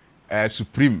ye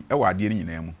supreme e wa ade ni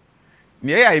nyina mu.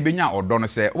 Ne ye ebenya odo no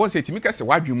se wo se timi kase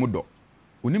wadwe mu do.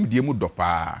 Onim die mu do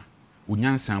pa.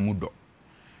 Onyansan mu do.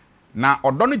 Na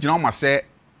odo no gina ma se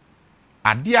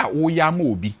ade a wo ya ma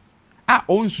obi a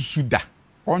onsusu da.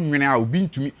 Onwene a obi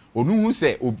ntumi onu hu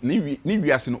se ni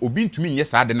wiase no obi ntumi nye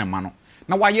saa de ne ma no.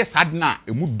 Na waye saa de na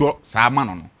emu do saa ma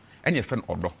no no. Ene ye fe no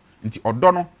odo. Nti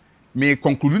odo no me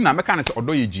conclude na me kan se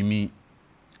odo ye jimi.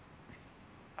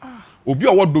 Obi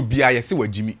owo do bia ye se wa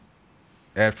jimi.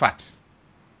 Fact.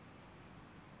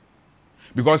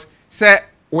 Because say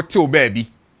wote obabi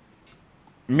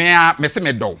me se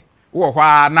me do wo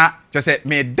hwa na je se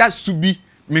me da subi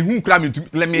me hu kra me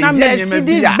le me ye me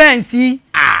bia Benzi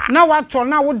na wato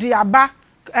na wo de aba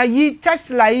yi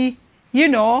Tesla yi you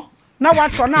know na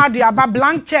wato na de aba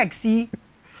blank checks yi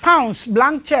pounds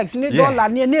blank checks ni dollar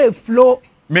ni na flow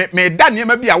me da ne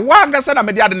ma bia wa ga se na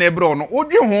me de ade na ebro no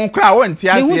odwe hu kra wo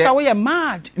ntia se ni hu sa wo ye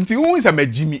mad nti hu sa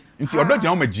magimi nti odo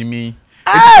gina wo magimi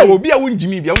enti obi a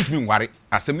wonjimi bia wontumi nware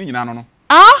asem ni nyina no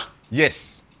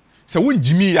yes se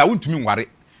wonjimi ya wontumi nware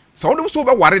se wodo so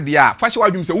be ware de a fa hye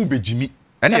wadwum se wo begimi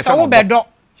ene ye se wo bedo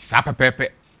sa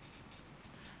pepepe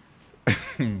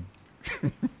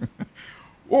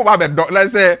wo ba bedo la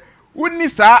se woni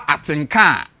sa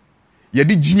atenka ye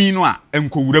de jimi no a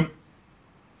enkowuram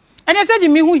ene se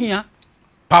jimi hu hia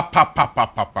pa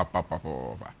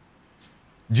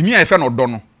jimi a efe no do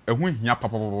no ehu hia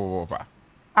pa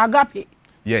agape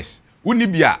yes woni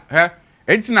bia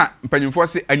entina mpanyimfo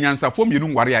se anyansafo mienu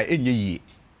nware a enye yie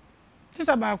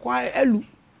tisa ba kwa elu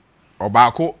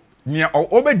obaako ne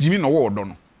obejimi no wo odo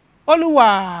no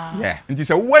oluwa nti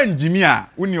se wanjimi a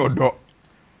woni odo.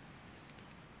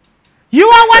 You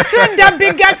are watching the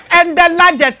biggest and the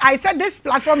largest. I said this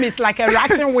platform is like a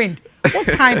reaction wind. What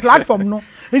kind of platform no?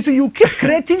 And so you keep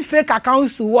creating fake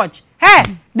accounts to watch. Hey,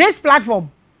 this platform.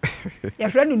 Your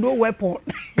friend will know weapon.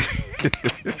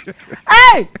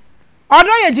 Hey!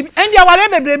 Odo ye Jimmy, and you ware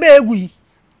bebrebe egui.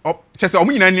 Oh, chese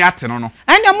omu nyina ni ate no no.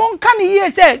 And the mon kan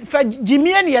here say for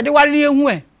Jimmy and ye de ware ehu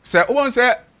e. Say o won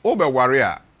say o be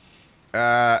ware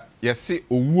a ye se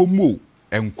owuo mu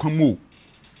enkwam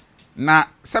na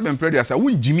seven predia say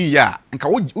won Jimmy ya nka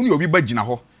woni obi ba gina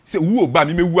ho say owuo ba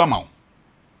me mewu ama wo.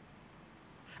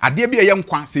 Ade bia ye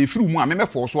nkwa say efiri mu a me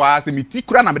mefo so a say meti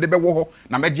kura na me de be wo ho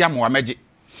na meje ama wa meje.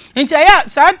 Nti ya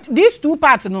so these two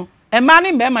parts no e man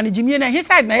ni be man Jimmy na his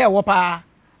side na ye wo pa.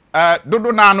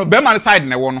 Dodo na no be man side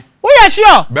na wo no. Who you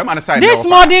sure? Be man side. This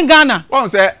modern Ghana. Won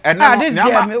say ena this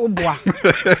girl me oboa.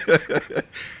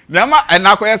 Nyama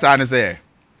ena ko yesa ne say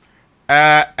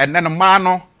ena no ma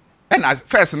no ena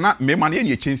first na me man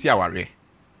ye chensi aware.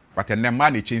 But ena ma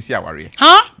na chensi aware.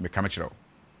 Me ka me kire o.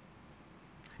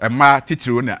 Ema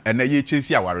titiro na ena ye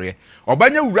chensi aware.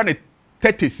 Obanya wura ne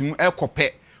tetesim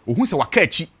ekope ohun se waka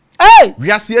achi. Hey!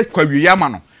 Wiase kwa wiya ma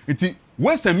no. Nti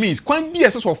once a means kwan bi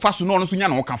ese so fa so no so nya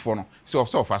na wo kafo no. Se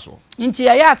so fa so. Nti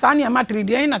ya ata na ma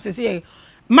 3D na sese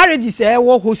marriage se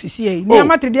wo ho sisi na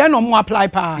ma 3D no mo apply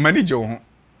pa. Manage wo ho.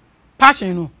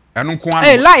 Passion no. Eno nko an.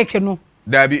 Hey, like no.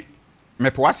 Dabi me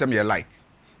pe wasem ye like.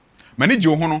 Manage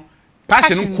wo ho no.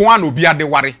 Passion nko an obi ade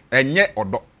ware enye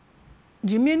odo.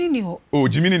 Jimmy ni ho. Oh,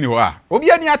 Jimmy ni ho a.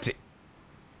 Obi ani ate.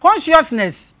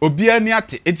 Consciousness. Obi ani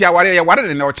ate. Enti aware ye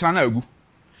ware ne ochana na agu.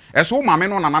 Eso maame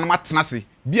no nananam atena se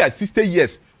bia 60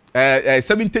 years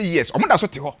 70 years omo da so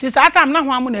te ho. Ti sa atam na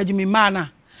ho amu na Jimmy ma na.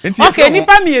 Okay,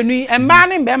 nipa mienu yi emba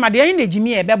ne mbe ma de yin na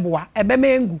Jimmy e beboa e be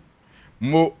mengu.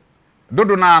 Mo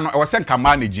dodo na no e wo se nka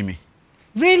ma na Jimmy.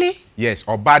 Really? Yes,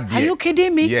 obad. Are you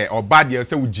kidding me? Yeah, obad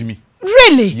say wo Jimmy.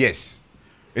 Really? Yes.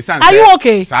 Are you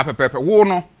okay? Sa pepepe wo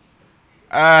no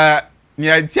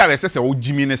nya ti a se wo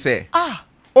jimi ne se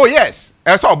oh yes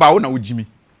so oba wo na wo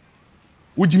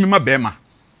jimi ma bema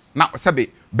na sebe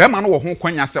bema no wo ho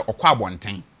kwanya se okwa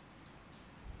abonten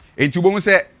enti wo mu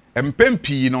se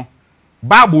empempi no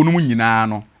baabo no mu nyina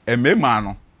no emema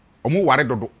no omu ware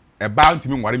dodo eba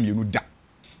ntimi ware mienu da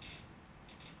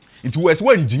enti wo se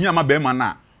wan jimi ama bema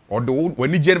na odo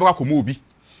wani je ba komo obi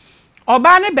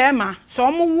oba ne bema so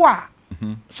omu wo a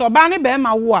so oba ne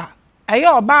bema wo a eye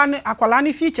oba ne akwala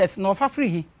ne features na ofa free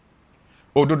hi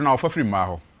ododo na ofa free ma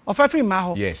ho ofa free ma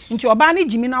ho yes nti oba ne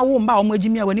jimi na wo mba omo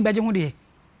jimi a wani beje ho de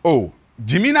oh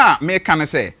jimi na me kan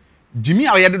se jimi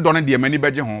a yede do ne de mani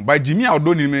beje ho ba jimi a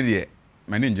odo ni me de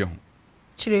mani nje ho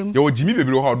chirem yo jimi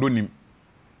bebre ho odo nim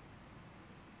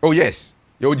oh yes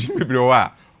yo jimi bebre ho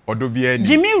a odo bia ni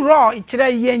jimi raw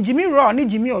chire ye jimi raw ni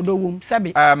jimi odo wom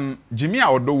sabe jimi a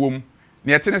odo wom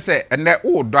ne yete ne se ene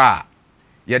wo do a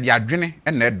ye de adwene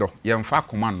ene edo ye mfa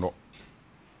commando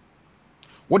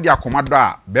wo de akomado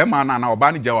a be ma na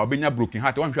oba ne gya wa benya broken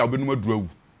heart wan hwa obenum aduru awu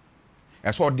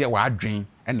eso de wa adwen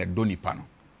ene do nipa no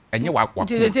enye wa kwa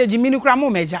je jimi ni kura mo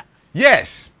meja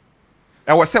yes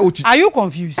e was say uchi are you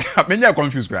confused menya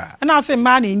confused kra and I say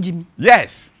man in jimi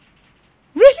yes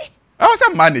really I was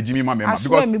say man jimi ma me ma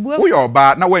because wo yo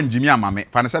oba na wan jimi ama me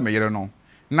fa ne say me yere no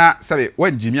na sabe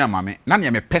wan jimi ama me na ne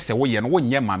me pese wo ye no wo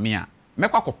nye ma me a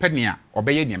mekwa kopeni a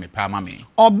obeye ne me pa ama me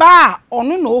oba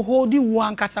onu na ohodi wo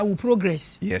ankasa wo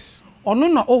progress yes onu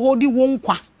na ohodi wo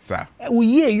nkwa sir wo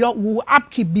ye yo wo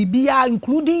upkeep bibia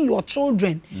including your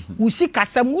children wo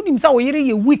sikasam wo nim sa wo yere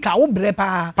ye weak a wo bre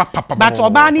pa but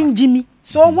oba ni njimi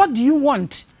so what do you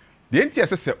want the enti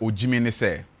ese ojimi ne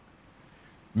se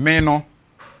me no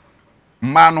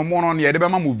ma no mo no ne ye de be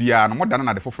ma mu bia no mo dana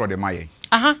na de foforo de maye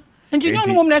aha enti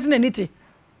no mo mnese na niti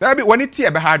da bi woni ti e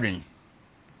be ha adwen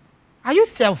are you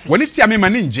selfish woni ti ame ma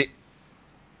ni nje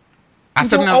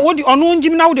asem na wo di onu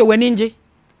njimi na wo de wani nje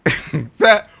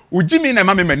se ujimi na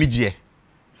ma me mani je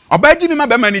oba jimi ma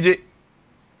be mani je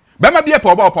be ma bia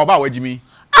pa oba wa jimi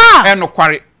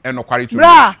enokware tu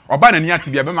oba na ni ati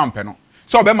bia be ma mpe no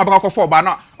so be ma ba kokofo oba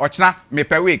na ochina me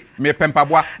pe week me pe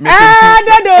mpaboa me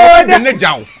pe ne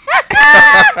jaw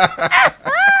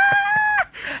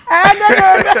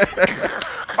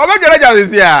oba jere jaw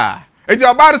sia eti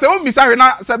oba se o misa hwe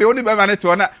na se be oni be ma ne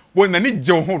to na bo na ni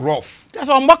je ho rough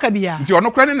so mboka bia nti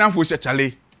ono kra ne na mfo hye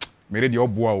chale mere de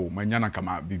oboa o manya na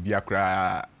kama bibia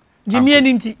kra jimi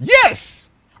eninti yes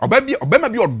oba ma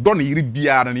bi odo na yiri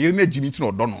bia na yiri na jimi nti na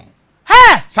odo no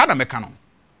he sada meka no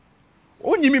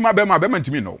onyimi ma be ma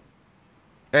ntimi no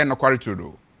no kware to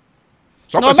do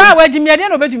so no ba wa jimi ade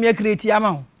no betumi create ama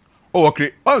ho o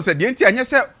okay o se de nti anya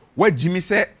se wa jimi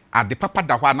se ade papa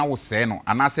da hwa na wo se no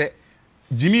ana se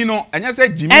jimi no anya se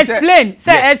jimi se explain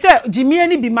se jimi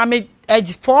ani bi ma me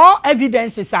for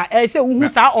evidences are say who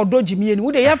sa odo jimi ani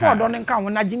wo de ye for odo nka ho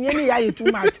na jimi ani ya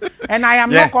too much and I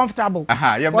am not comfortable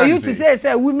for you to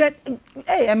say women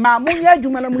hey ma munya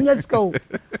adwuma na munya sika o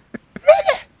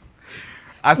really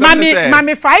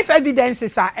mami 5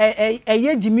 evidences are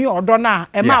ye jimi odo na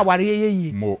e ma aware ye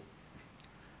yi mo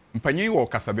mpanyin wo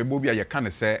kasabebo bia ye ka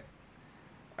ne se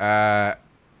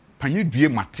panyin due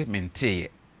mate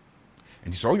mente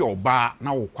nti so yo oba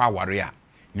na wo kwa aware a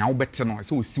nya wo bete no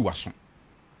se osi waso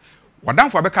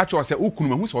wadanfo abeka cho se okunu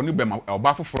mahu se oni bema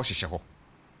oba foforo hyehye ho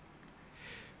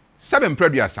 7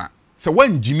 producer se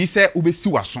wan jimi se obesi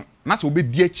waso na se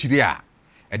obedi akire a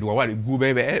ede wa ware gu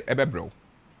ebebrew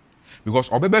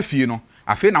because obeba fie no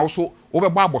afi na wo so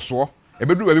obeba aboso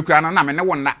ebedu ba bi kura na me ne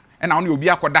wonna e na wo ne obi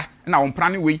akoda e na wo mpra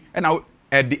ne wei e na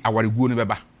ede aware gu no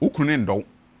beba okunu ne ndo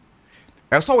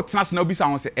e so wo tena se na obi sa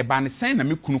ho se e ba ne sen na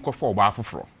me kunu kofo oba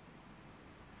foforo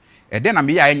ede na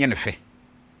me ya enye ne fe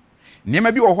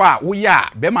niema bi wo ho a wo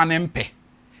ya be ma ne mpe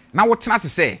na wo tena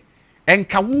se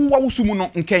enka wo wusumu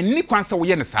no nka ni kwan se wo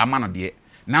ye ne saa ma no de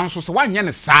nanso se wanye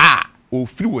ne saa o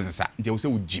firi wo nsa nti wo se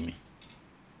wo jimi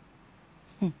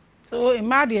so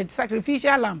immediate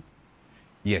sacrificial lamb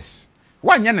yes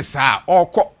wanye ne saa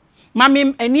okọ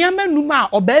mami eniama num a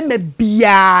oba ma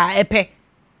bia epe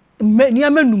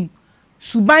eniama num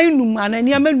suban num ana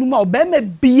eniama num a oba ma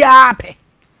bia pe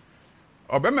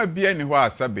obema bia ni ho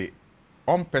asabe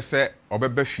ompese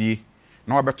obeba fie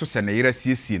na obeto se ne yera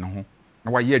siesie no ho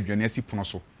na waye adwane asi pono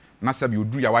so na sabe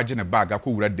oduru ya waje ne bag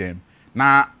akowura dem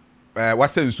na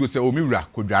wasa nsuo se omiwura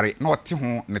kodware na ote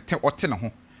ho ne te ote ne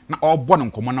ho na obo ne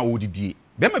nkomo na odidie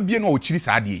bema bia no ochiri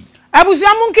saade yi abusia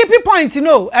mun keep point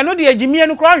no eno de agimie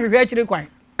no kro hwehwe akiri kwan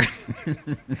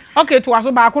okay to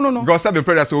aso ba ko no go sabe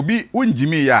prayer so obi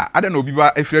unjimi ya ade na obi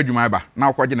ba afiri adwuma ba na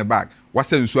akwaje ne bag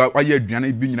wasa nsuo waye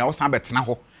aduane bi nyina wo san betena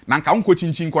ho na nka wonko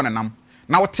chinchin ko nenam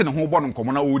na wote ne ho bo no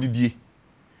nkomo na odidie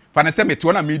fa na se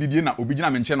meto na me didi na obi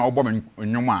gina me nche na obo me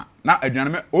nnwoma na aduane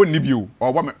me onni bio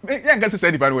obo me ye nka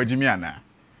se nipa na wagimi ana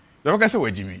ye nka se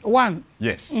wagimi one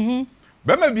yes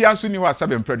bema bia so ni ho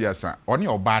asabe mpraduasa oni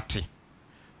oba te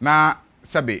na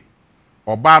sabe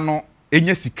oba no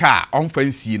enya sika a onfa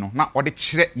nsi no na ode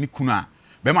kire ni kunu a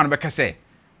bema no beka se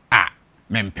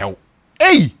mempew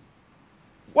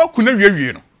wakuna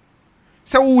wiawie no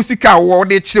se wo sika wo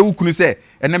de kire wo kunu se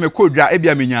ene me kodwa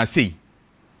ebia menya sei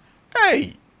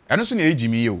eno so na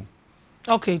ejimi yo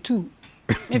okay 2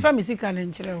 me fa me sika na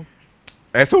nkire wo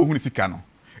se wo hu sika no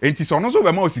enti so no so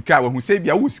be ma wo sika wo hu se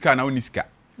bia wo sika na wo ni sika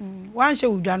wan she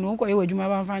udwa no ko ye wadwuma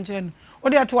ba fa nkire no wo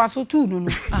de to aso 2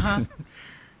 no aha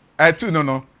 2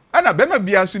 no ana bema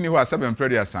bia so ni ho asabe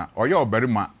mpraduasa oye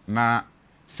obarima na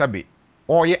sabe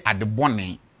oye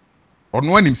adebone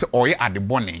ono anim se oye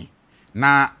adebone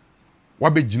na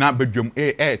wabegina badwam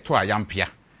to ayampia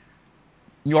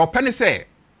ni opene se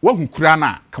wahu kura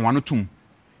na kanwa no tum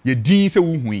ye din se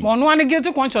wo hu yi mo no ane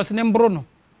guilty conscious ne mbro no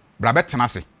bra betena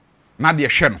se na de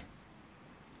hwe no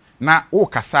na wo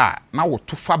kasa na wo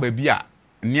tofa ba bi a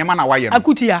niema na waye no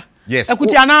akutia yes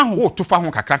akutia na ho wo tofa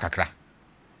ho kakra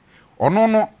ono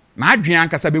no na adwen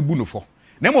ankasa bebu no fo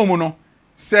na momu no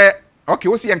se okay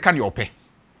wo se yenka ne ope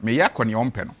me ya kɔ ne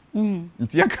ompe no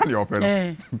nti yenka ne ope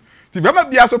no ti bema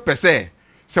bia so pese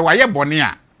se waye bone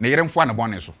a ne yere mfo na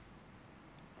bone so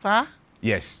fa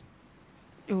yes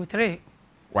you 3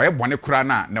 waye bone kura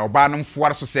na oba no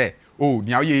mfo so se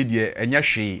nia ye die enya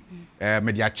hwe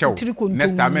me dia chew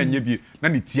next time enya bi na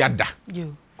ne ti ada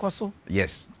yo koso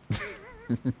yes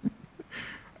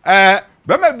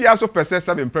bema bia so pese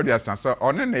sabe mpraduasa so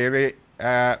one na yere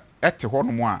ete ho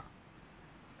no mo a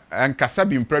enkasa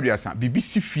bi mpraduasa bibi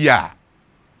sifia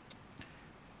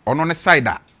ono ne side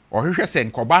a ohwehwe se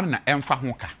nkoba na emfa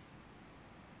ho ka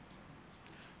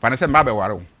fa na se mba be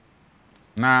ware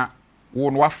na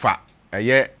wo no wafa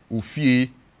eye ofie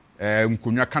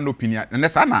nkonwa canopy ne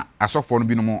sa na asofo no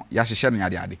bi no mo ya hyehye ne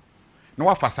ade na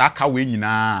wafa sa aka we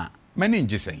nyina mani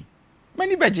njesen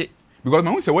mani beje because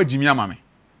ma hu se wagimi amame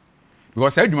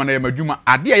because adwuma na ye madwuma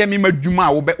ade ye me madwuma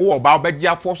a wo ba obegye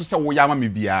afo so se wo ya amame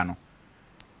bia no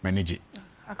manage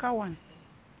aka one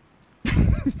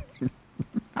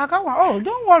oh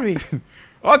don't worry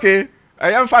okay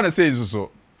I am fan say so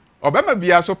obema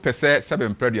bia so pese 7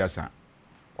 mpraduasa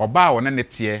oba wo ne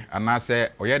tie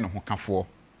anase oye ne ho kafo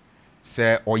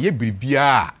se oye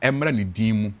biribia emra ne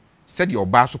din mu se de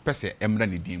oba so pese emra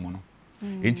ne din mu no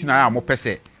enti na ya mo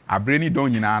pese abre ni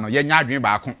don nyina no ye nya adwen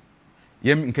baako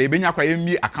ye nka ye benya kwa ye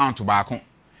mi account baako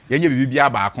ye nya bibia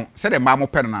baako se de ma mo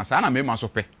pe na sa na me ma so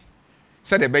pe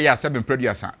se de be ya 7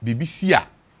 mpraduasa bibisi a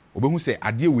obehu se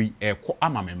ade we ekọ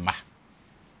ama me mma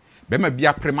be ma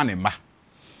bia prema ne mma.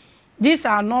 These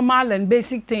are normal and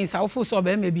basic things how for so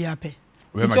be ma bia pe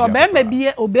so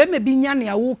be ma bi nya ne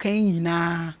awo kan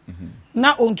nyina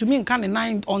na ontumi nka ne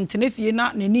 9 ontenefie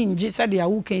na ne ninje se de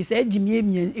awo kan se agimie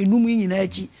enum nyina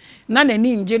achi na ne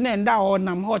ninje na nda ho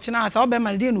nam ho chena sa be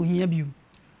ma de no hia biu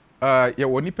ye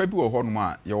woni pa bi wo ho no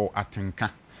a ye wo atenka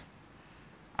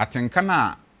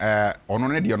na ono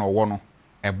ne de no wo no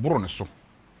eboro ne so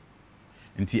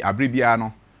nti abre bia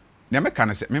no ne meka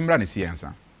ne se memra ne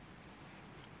siensa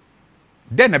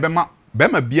de ne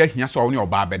bema bia hia so wo ne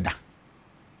oba beda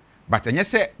but enye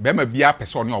se bema bia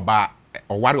pese one oba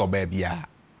oware oba bia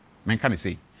menka ne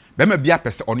sei bema bia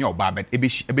pese one oba bed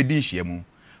ebedi nhia mu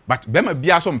but bema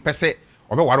bia so mpese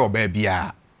obe ware oba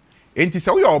bia enti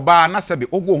se wo ye oba na se be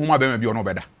ogo homa bema bia ono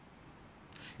beda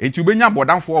enti ubenya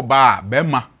bodanfo oba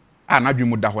bema na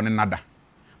dwemu da ho ne nada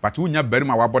but unya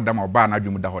barima wabodam oba na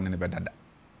dwemu da ho ne bedada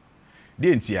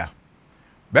de entia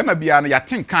bema bia no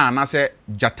yatenka na se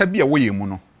jata bia wo ye mu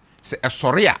no se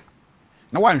esore a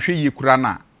na wanhwe yi kura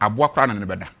na aboa kura na ne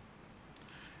beda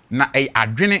na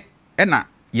adwene na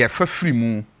ye fa firi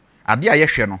mu ade a ye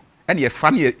hwe no ye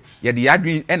fa ne ye de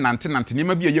adwen nante ne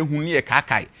ma bia ye hu ne ye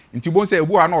kaakai nti bon se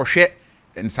ebu a na ohwe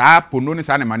nsa pono ne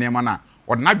sa ne manema na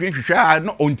odna adwen hwehwe a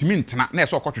na ontimi ntena na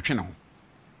eso okotwetwe ne ho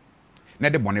na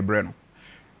de bone bre no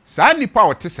sa nipa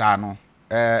otisa no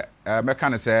meka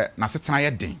ne se na setena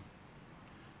ye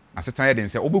den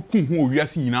se obeku hu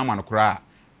owiase nyina ma no kora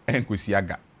enkosi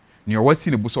aga ne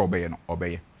owasi ne bu so obeye no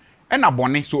obeye na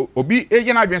bone so obi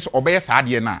eye na adwen so obeye sa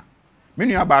de na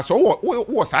menu aba so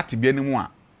wo sa tebia ne mu a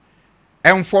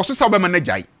enfo so se obema na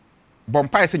jai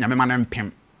bompa ese nyame ma na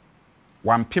mpem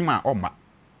wampem a oma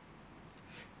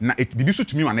na bibi so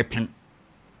tumi ma ne pem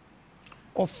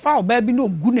kofa oba bi no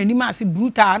gu nani ma ase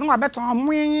brutal no abeton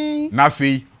amwe na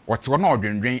fei wote wono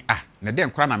odwendwen na de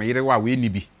nkora na me yere wa we ni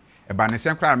bi eba ne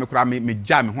sen nkora me kora me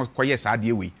gya me ho koye sa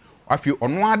de we afi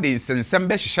ono ade nsensem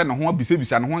be hyehye ne ho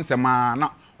abisebisa ne ho nsem na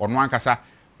ono ankasa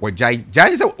Wajai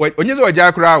say onye say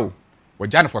wajai kra o.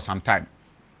 Wajai for some time.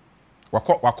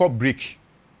 Wako break.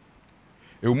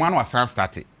 Ewuma no asan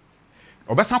start.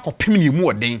 Obesan kopem ni mu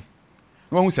oden.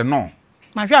 No hu say no.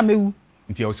 Ma hwa mewu.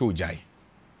 Nti e say wajai.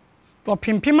 To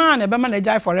pimpima na ebe ma na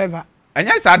jai forever.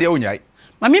 Anya say ade onyai.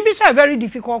 Mami bi say a very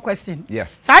difficult question. Yeah.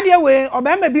 Say ade we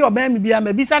obema bi obema bi am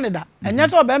bi say ne da. Anya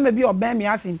say obema bi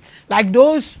obema asin. Like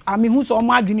those who so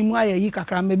mo adwini mu ayi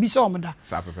kakra ma bi say omda.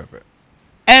 Sa pepepe.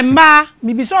 Emma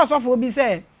mi bi say osofo bi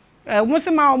say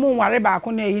Musima omo ware ba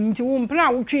ko na yi nti wo mpena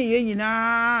wo twen ye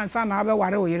nyina ansa na abe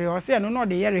ware oyire o se no no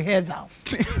de ye rehearsals.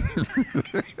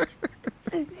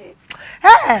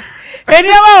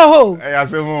 Eniwa ho.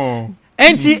 Asemo.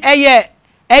 Enti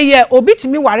eye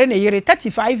obitimi ware na yere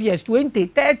 35 years 20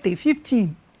 30 15.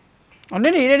 Ono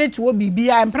na yere ne to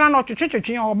bibia mpena no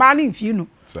twetwetwe oba na mfie no.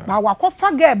 Ma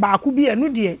wakofa ge ba ku bi enu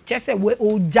de chese we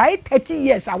ojai 30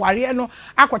 years aware no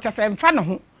akochese mfa ne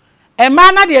ho.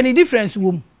 Emma na de any difference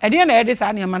wom. E de na e de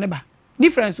sa na ma ne ba.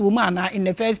 Difference wom ana in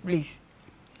the first place.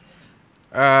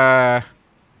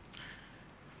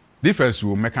 Difference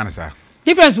wom mechanism.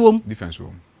 Difference wom. Difference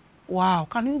wom. Wow,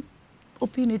 can you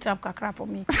open it up kakra for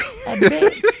me? A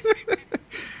bit.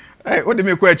 Hey, what do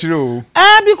me question o?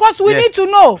 Because we need to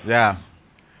know. Yeah.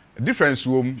 Difference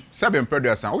wom, seven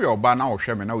producer we oba na wo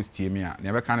hwe me na wo tie me a.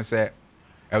 Na be kan say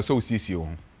e so sisi wo.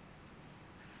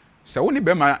 Se woni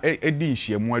be ma edi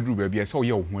nhyiamu aduru ba bia se wo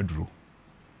ye wo ho aduru.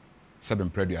 Seven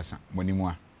producer monimu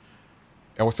a.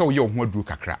 E wo se wo ye wo ho aduru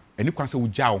kakra. Eni kwan se wo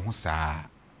gya wo ho saa.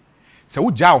 Se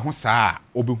wo gya wo ho saa,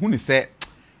 obehu ni se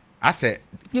ase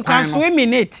you can swim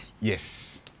in it.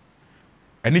 Yes.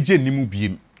 Eni je nimu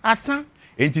biem. Asa.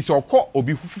 Enti se okọ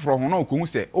obi fufuro ho na okohu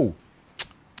se oh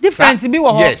difference bi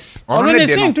wo ho. Yes. Ono ne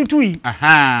sin tutu yi.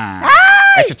 Aha.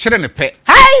 E chekere ne pe.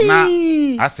 Na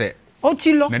ase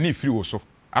otilo. Na ni free wo so.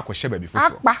 Akọhye ba bi fufuro.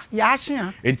 Akpa ya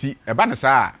ahia. Enti eba ne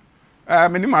saa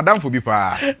meni madam fo bi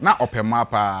pa na opema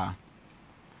pa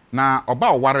na oba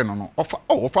oware no no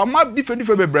ofa ma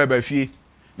dife bebre ba fie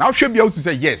na ohwe bia wo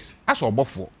say yes aso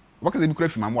obofo oba kase bi kura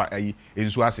fima mo ayi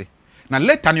ensu ase na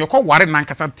later ne yokọ ware na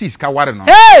nkasa tis ka ware no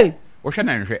hey ohwe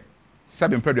na nhwe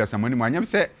sabe mpredu asamani mu anyam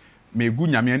se megu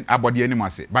nyame abode ani mu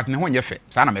ase but ne ho nye fe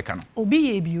saa na meka no obi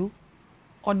ye bio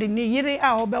ode ne yire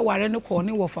a obe ware no ko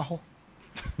ne wofa ho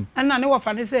ana ne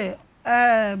wofa ne say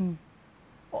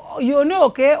you know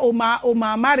okay o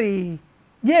ma marry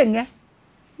yenge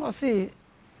no say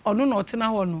onu no tena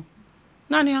ho no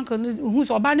na ne anka hu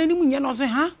so ba na ni mu nye no say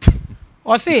ha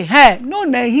o say he no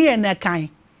na hie na kan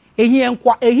ehie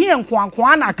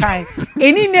nkwa na kan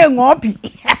eni na ngopi.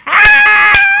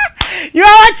 You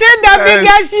are watching the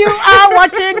biggest, you are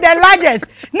watching the largest.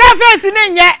 Na face ni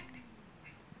nye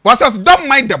was don't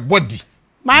mind the body.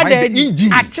 Mind the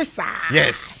engine. Achisa.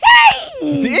 Yes.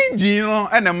 The engine no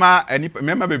enema eni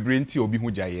member be brain ti obi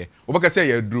hu jaye. Obaka say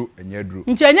ye duro enye duro.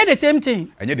 Nti enye the same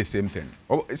thing. Enye the same thing.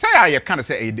 Say ya kind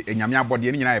say enyame abode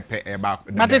eni nyina ye pe e ba.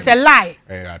 But it's a lie.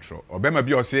 Atro. Obema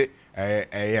bi o say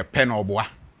ye pe na oboa.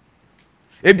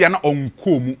 Ebia na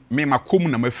onkomu me makomu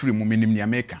na mafiri mu menim ne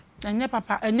America. Enye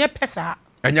papa enye pesa.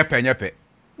 Enye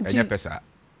pesa.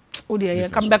 O de ye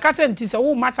come back nti say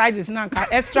wo ma sizes na nka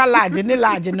extra large ne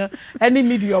large no any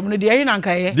medium no de ye na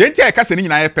nka ye. De nti e ka se ni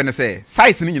nyina ye pe ne say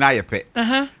size ni nyina ye pe.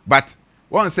 But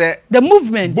one say the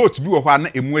movement boat bi wo ho na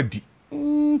emu adi.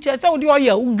 Che say wo de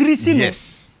oye wo greasy no.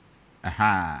 Yes.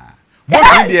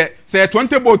 Boat ni de say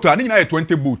 20 boat ani nyina ye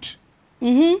 20 boat.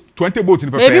 20 boat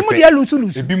ni pepe. Ebi mu de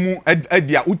lusu. Ebi mu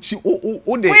adia uchi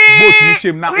o de boat ni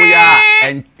shem na o ya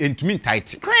entumi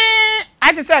tight.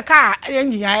 I just say car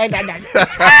engine head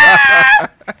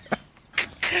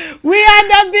We are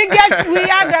the biggest, we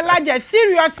are the largest.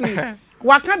 Seriously.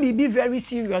 Waka be very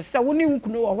serious. So we need to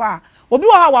know what. Obi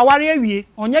wa waware awie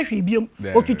onye hwe biom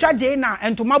otwitwa je na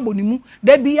entoma bonimu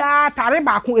da bia tare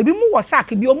ba ko ebi mu wo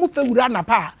sack bi omu fewura na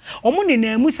pa omu ne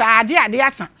na mu sa ade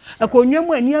asa akonwa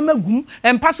mu ani amagum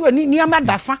empa so ani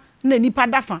amadafa na nipa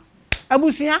dafa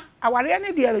abusia aware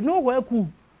ne de no ho aku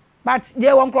but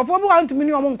je won krofo bi want me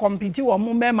ni omu compete wo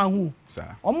mu mema hu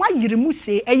omu ayire mu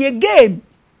se eye game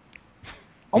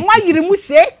omu ayire mu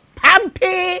se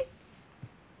pampe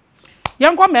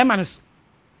yanko mema no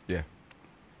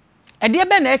ede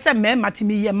be na ese mema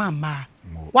timi ye mama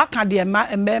waka de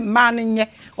ma nye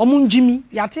omu njimi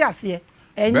yate ase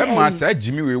mema sa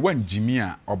jimi we wan jimi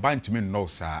a oba ntimi no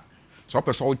sa so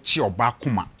person o chi oba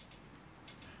kuma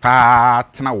pa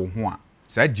tena wo ho a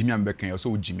sa jimi am be kan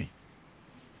so jimi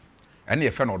ene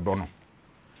ye fe no do no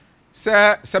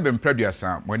se be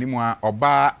mpraduasa mani mu a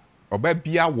oba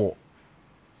bia wo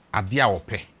ade a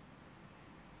ope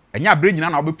enya abre nyina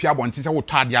na obepia bonte se wo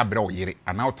to ade abre o yire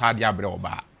ana wo to ade abre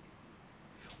oba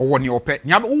owo ne ope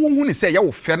nya wo hu ne say ye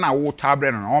wo fe na wo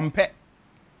tabre no ompe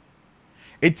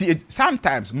eti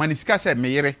sometimes manisika say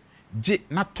meyere je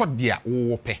na to dia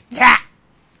wo pe yeah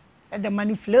the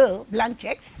money flow blank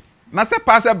checks na se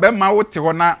pass be ma wo te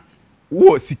ho na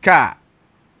wo sika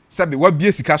sabe wa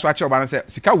bie sika so a che oba na say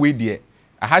sika we die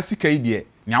aha sika yi die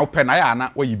nya wo pe na ya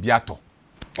na wo yi bia to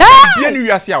bia ni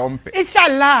wiase a wo mpe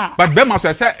inshallah but be ma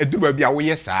so say eduba bia wo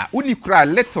ye saa uni kura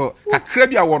little kakra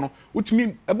bia wo no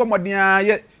utumi ebo moden a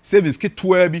ye savings ke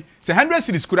toa bi say 100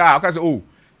 cedis kura aka say oh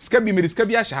sika bi me sika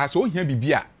bi a sha so ohia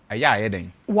bibia aya aye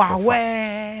den wa we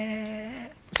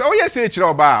so wo ye say kire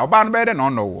oba no be de no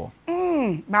no wo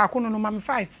ba ko no mam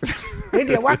 5 we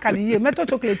dey waka ni ye meto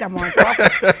chocolate am so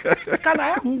scanner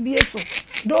ya mbie so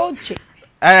doche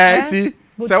ti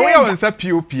se we on sa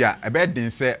pop a e be den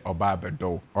se oba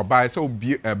bedo oba se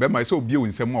obi be ma se obi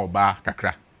onsem oba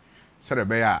kakra se de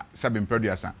be ya se be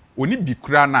producer oni bi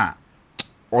kura na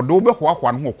odo be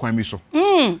hoahoa no ho kwan mi so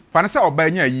fa na se oba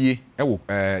nya yie e wo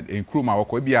enkroma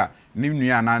woko bi a ne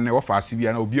nua na ne wo fa ase bi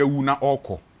na obi awu na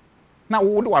okọ na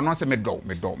wo de wa no se me do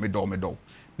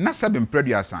na se be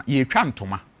producer ye twa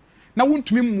ntoma na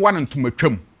wontumi mwa na ntoma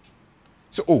twam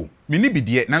so oh me ni bi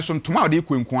de na so ntoma de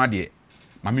kwenku ade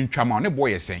ma me ntwa ma ne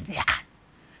boy yesen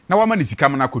na wa ma ne sika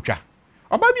na kotwa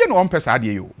oba bia na wompesa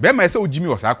ade yo be ma se ogimi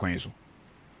wo sa kwan so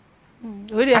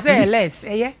we dey say less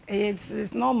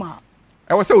it's normal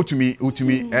I was say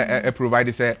utumi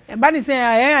provide say e ba ni say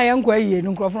ayen kwa yie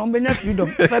no crofon be na freedom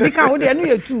fa bi kan wo de no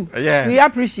ye too we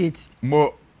appreciate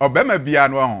mo obema bia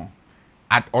no ho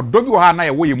at odo bi wo ha na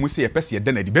ye wo ye mu say ye pese ye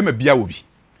da na di bema bia wo bi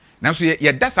nanso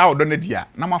ye da sa odo na di a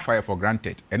na ma fire for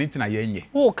granted anything na ye nye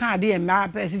wo kan de ma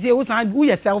pese say wo san wo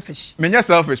ye selfish me nye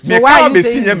selfish me ka be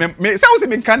si nye me say wo say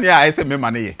me kan ya I say me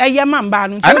ma na ye ye man ba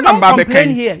no so don't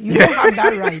complain here you don't have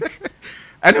that right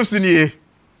and if sini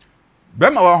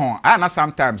bema wa ho a na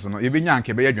sometimes no ye be nya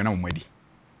anke be ye dwena momadi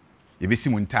ye be si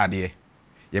mu ntade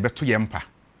ye be to ye mpa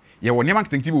ye wo niam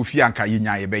nketenkiti be ofie anka ye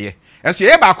nya ye be ye eso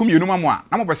ye ba akom yenu mamu a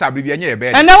na mo pese abre bia nya ye be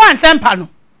and the one sempa no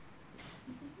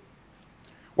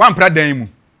one pra dan mu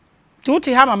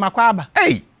tuti ha mama kwa aba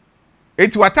hey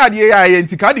eti watade ye ya ye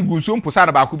ntika de gunso mposa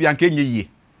da ba ko bia anka enye yie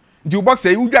nti u box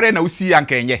e udware na usi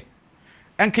anka enye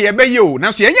enka ye be ye o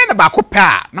na so ye nya na ba ko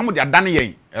pa na mo de adane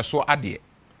ye eso ade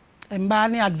mba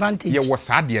ni advantage ye wo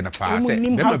sa de na pa se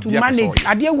bema to manage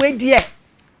ade we de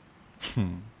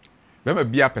bema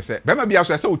bia pese bema bia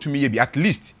so se otumi ye bi at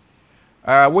least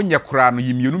wonye kura no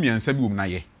yimienu miensa bi wom na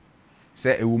ye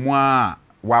se ewumu a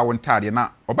wa wontade na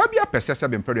oba bia pese se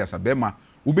bempere asa bema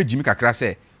wo begimi kakra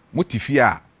se motifi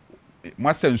a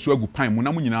masansu agu pan mu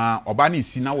na munyina oba na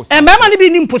isi na wo se bema ni bi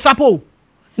ni mposapo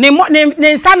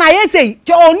ne nsa na ye sei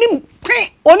che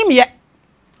onim ye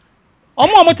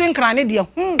omo tin kran ne de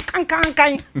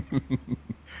kan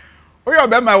oyo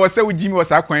bema wo se wo jimi wo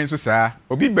sa kwan so saa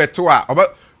obi beto a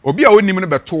obi a onim no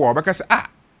beto wo obeka se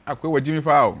akwa wo jimi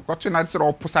pa o ko to na se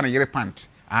ro posa na yere pant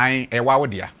an e wa wo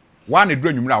dia wa na dru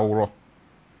anwumra woro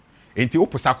enti wo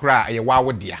posa kura e wa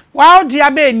wo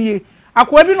dia be nie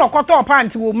akwa bi no koto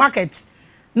pant wo market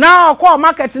na okọ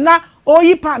market na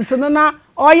oyi pant no na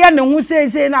oye ne hu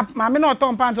sei na maame na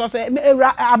oton pant so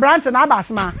abrant na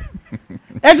abasma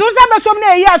ezo se be som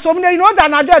na eyi asom na you know that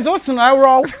na jo so no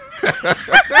ero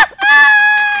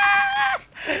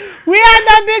we are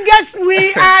the biggest,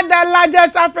 we are the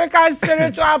largest African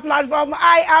spiritual platform.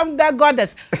 I am the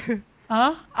goddess.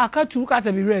 I can't two cats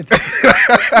be red.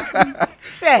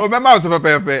 Oh, my mouse of a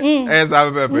pepper. Yes, I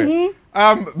have a pepper.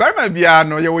 Berma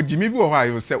Biano, you would Jimmy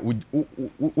Boha, you said,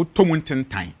 Utomuntin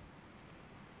time.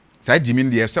 Said Jimmy,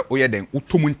 the so we are then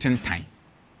Utomuntin time.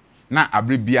 Now,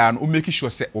 Abribian, who make sure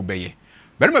say obey.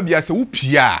 Berma Bia say,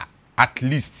 Upia, at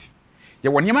least.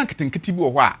 You want your man getting Kitibu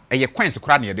or a ye quaint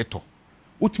cranny at the top.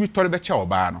 Utimi tore be cha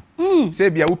oba no se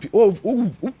bia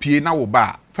upie na wo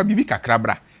ba fa bibi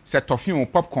kakrabra se toffee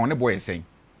popcorn ne boy esen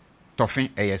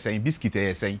toffee esen biscuit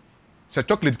esen se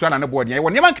chocolate kra na boy ne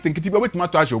won kitinkiti bi obetima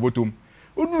to ahye obotom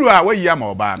uduru a wayi ama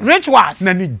oba no rituals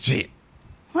na ni je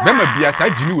be ma bia sa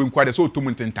jimi we nkwade so otom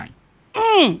ntentan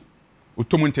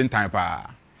otom ntentan pa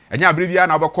enya abre bia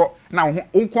na obekọ na wo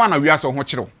nko na wiase ho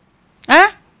kyerew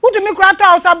Utumi kura to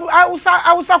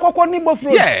ausa kokko ni bo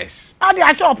fruit. Yes. How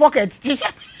dey show pocket?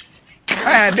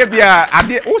 Dey bia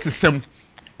ade o sesem.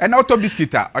 E na auto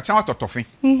biscuit a, o chan auto toffee,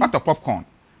 auto popcorn.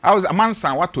 I was a man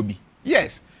san wato bi.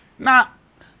 Yes. Na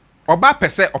oba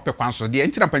pese opekwanso de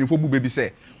enti na panifo bu bebi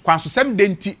se kwanso sem de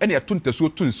enti e na etontaso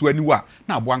tonso aniwa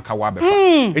na abo anka wa befa.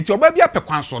 Enti oba bia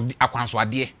pekwanso akwanso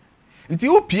ade. Nti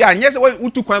opia anye se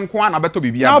utu kwan ko na beto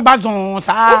bibia. Na oba zon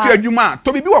sa. Ofi adwuma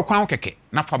to bibi wo kwan keke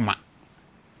na fama.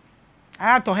 I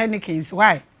have to Hennikins.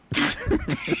 Why?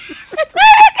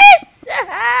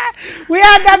 We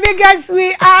are the biggest,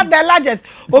 we are the largest.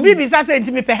 Obi bisa say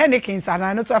ntimi pe Hennekins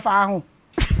and no to fa ho.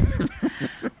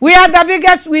 We are the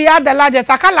biggest, we are the largest.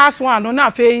 Aka last one no na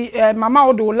fe mama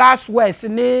odo last words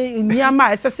ni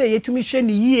Nyama say yetumi hwe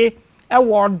ni yie e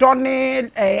wo do ne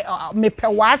mepe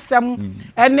wasem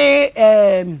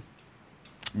ene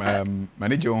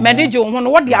manage on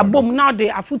what they are bomb now they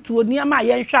are foot to Nyama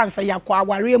yen chance yakwa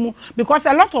aware mu because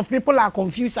a lot of people are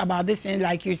confused about this thing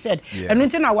like you said. And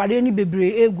nothing aware ni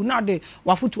bebre egu now they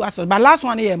wafutu aso. But last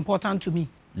one is important to me.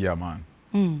 Yeah man.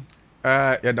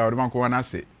 Yeah da man ko wana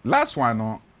say. Last one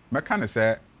no me kan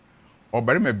say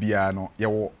obarima bia no ye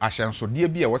wo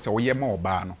ahyensode bia wo se wo ye ma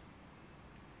oba no.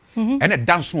 Ene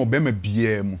dance no obarima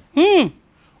bia mu.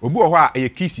 Obi wo ho a ye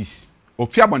kisses.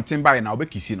 Ofia bonten bai na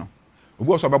obekisi no. Obi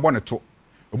wo so bebo ne to.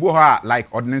 Obi wo ho a like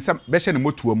ordinance be hye ne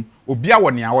motuam. Obi a wo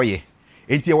ne a wo ye.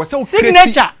 Enti ye wo se wo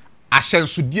signature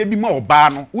ahyensode bi ma oba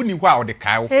no. Woni ho a wo de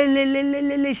kai wo.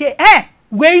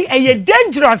 Wey e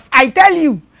dangerous I tell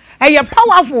you. E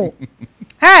powerful.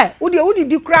 Hey, udi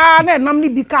di kra na enam ni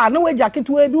bi ka na we jacket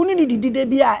we bi uni ni di de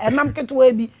bi a enam keto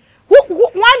bi.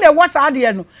 One day what's out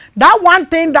there no. That one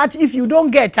thing that if you don't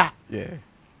get her. Yeah.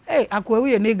 Hey, akwa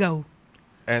we nigga o.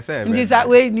 Say. This that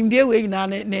way nim dey we na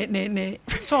ne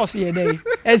source here dey.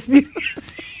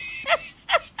 Experience.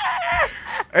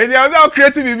 And you also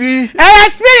creative bibi.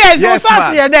 Experience yes, source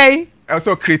here dey.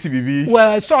 Also creative bibi.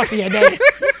 Well, source here dey.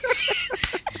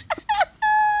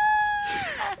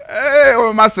 Hey,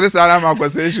 oh, master, I'm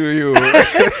conversation you.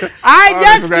 I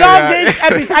just love this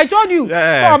episode. I told you,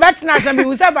 for better and we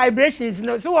will have vibrations.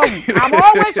 No, so I'm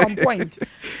always on point.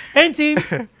 Ain't he?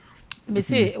 Me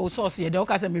say, oh, so see, the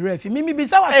occasion me refi. Me be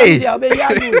so something there, be ya.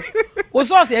 Oh,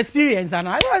 so experience and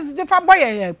I was the fat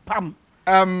boy pam.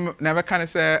 Never can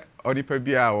say onipa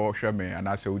bia or hwe me and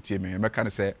I say utie me. Me can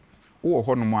say, oh,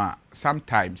 ho no ma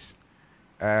sometimes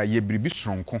ye bribi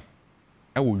sonko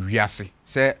e wo wiase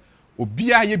say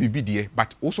obia ye bibi de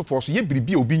but also for so ye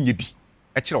bribi obi nye bi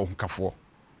e kire wo nkafo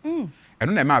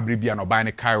eno na ma bribi na oban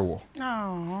ne kai wo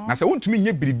na se wontumi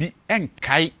nye bribi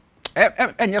enkai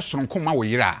enye sonko ma wo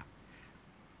yira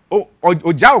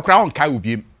o ja wo kra won kai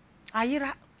obiem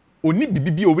ayira oni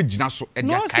bibi bi obegina so e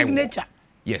de kai wo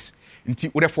yes nti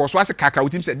wo de for so ase kaka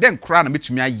wotim se den kra na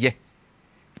metumi aye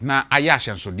na aye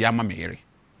ahyenso de ama me yire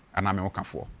ana me wo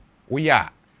kafo wo ya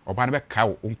oban be kai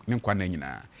wo ne nkwa na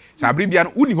nyina Sabri bia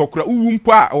no uni hokura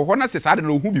uwumpo a ho na se sade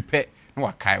no hu bi pe na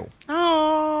wakai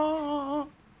wo.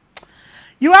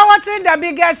 You are watching the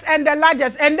biggest and the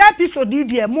largest and that episode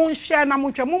there mon share na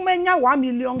mo twa mo manya 1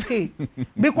 million k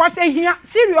because here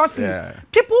seriously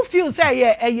people feel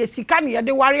say sika na ye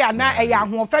de ware ana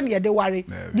ahofa na ye de ware.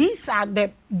 These are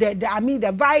the I mean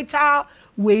the vital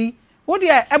way. What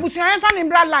there ebusuan fa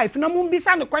nimbra life na mo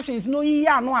bisa the questions no yi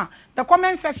ya no a the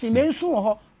comment section mensu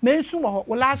ho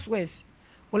last words.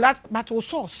 Well, but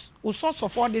source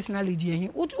of all this knowledge here.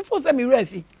 What for me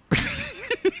refi?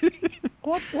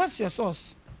 What's your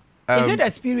source? Is it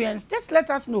experience? Just let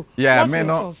us know. Yeah, what's your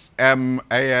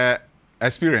source?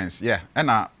 Experience. Yeah,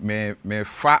 and me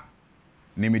fa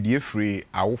ne me die free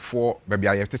awofo baby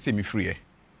I have to say me free.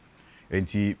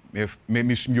 Enti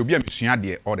me obi amesua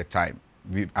de all the time.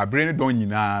 I brain don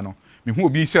nyina no. Me hu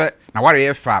obi se na ware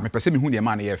ye fa, me pese me hu de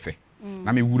ma na ye fe.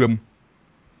 Na me wuram.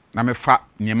 Na me fa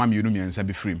niema mienu miensa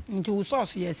be free into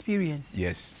source your experience.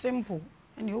 Yes, simple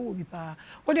and you will be pa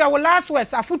but your last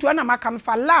words afutu na makam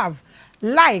for love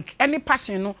like any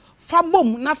passion no fa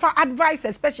bom na fa advice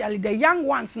especially the young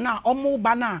ones now omo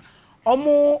bana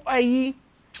omo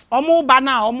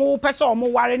person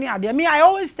omo ware ni ade me I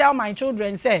always tell my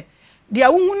children say dia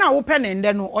hu na wo pen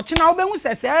no ochina wo behu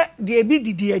se dia bi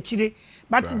didi akire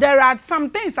but right. There are some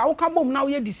things I will come now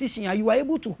your decision you are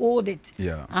able to hold it.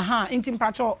 Yeah. Intim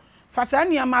patcho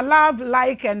Fasania my love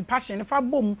like and passion if I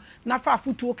boom na fa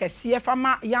futu kese fa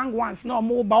ma young ones no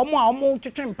mo ba omo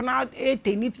twetwem na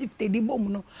 80 50 di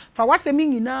boom no fa wase mi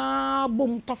nyina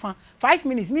boom tofa 5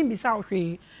 minutes mi bisa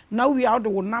hwe na we out the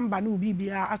number no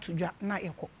bibia atodwa na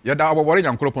yeko ya da abobore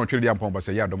nyankropon twede ampon ba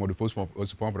se ya domo do post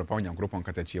osupon propon nyankropon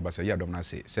katachie ba se ya dom na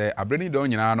se abreni do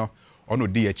nyina no ono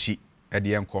di achi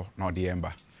ede enko na ode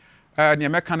emba ne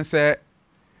meka ne se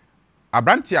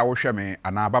abranti a wo hwe me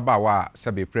ana baba wa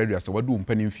sebe prayer se wadu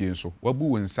mpanim fie nso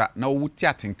wabu wonsa na wo ti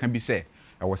atenka bi se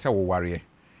e wo se wo ware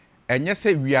enye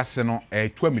se wiase no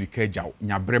tu amerika agyaw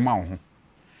nyabrema wo ho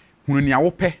hunu ni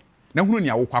awope na hunu ni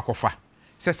awokwa akofa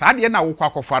se saade na awokwa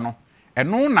akofa no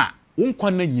eno na wo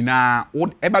nkwa na nyina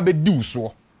eba be di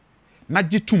uso na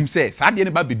gitum se saade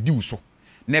ne ba be di uso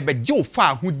na ebe gye wo fa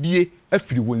ahodie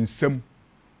afiri wonsam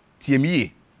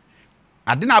tiemie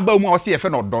ade na ba mu a wo se ye fe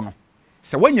no do no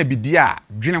se wanya bidie a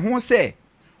dwene ho se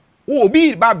wo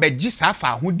obi ba beji safa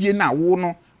ahodie na wo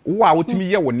no wo a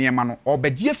wotimi ye wo niema no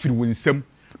obeji afiri wo nsam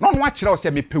no no akire wo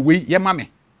se mepewei ye ma me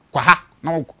kwa ha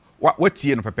na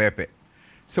watie no pepepe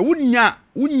se wunya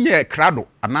krado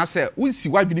anase wonsi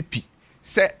wadwene pi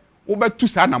se wobatu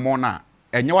sa na mo na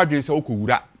enye wadwene se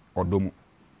okowura odomu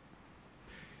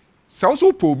se wo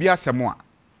so po obi asem a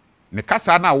ne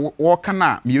kasa na wo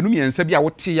kana mienu miensa bi a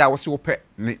wote ya wo se wo pe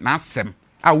na asem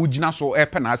a wugina so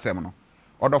epe na asem no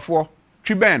odofo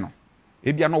twiben no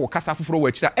ebia no wo kasa foforo wa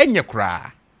akira enye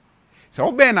kura se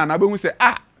wo ben na behu se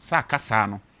sa kasa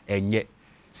no enye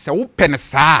se wo pe ne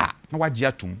saa na wagye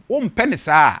atum wo mpe ne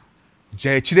saa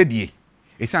gya akire die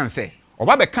esan se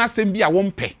oba be ka asem bi a wo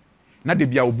mpe na de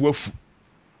bia obu afu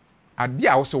ade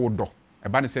a wo se wo dɔ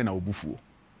eba ne se na obufuo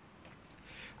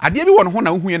ade bi wɔ no ho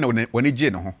na wohu ye na woni gye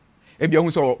ne ho ebia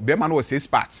hu so be ma no wo 6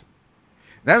 parts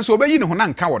nanso obayi ne ho na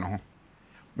nka wɔ no ho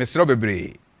mesrɛ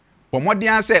bebre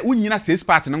pomodian se unyina 6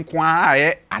 part ne nko a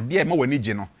ye ade ma woni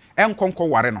gye no enkonko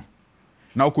ware no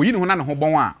na okoyi ne ho na ne ho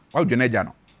bɔn a wadwene agya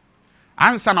no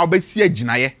ansa na obesi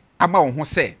aginaye ama wo ho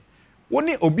se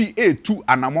woni obi etu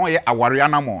anamo ye aware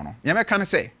anamo no nyameka ne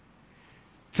se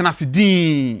tenase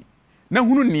din na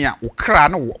hunu nia wo kra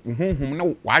na wo honhom na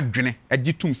wadwene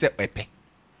agitum se pepe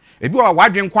ebi wa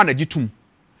wadwen kwa na agitum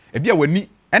ebi a wani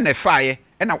ena faaye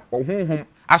ena wo honhom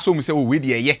asom se wo we de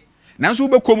ye nanso wo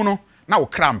bekom no na wo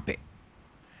kra mpe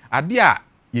ade a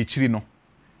ye kiri no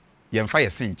ye mfa ye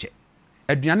senche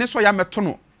aduane so ya meto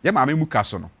no ye maame muka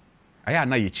so no aya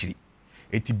na ye kiri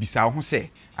eti bisa ho se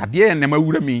ade na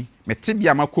mawura mi mete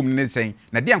bia makom ne sen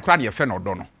na de ankora de ye fe no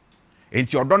odo no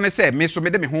enti odo ne se me so me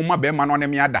de me ho ma be ma no ne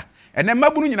me ada ene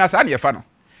mabunu nyina sa de ye fa no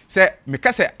se me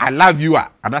ka se I love you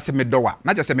a ada se me do wa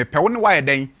na je se me pe wo ne wa ye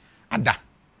den ada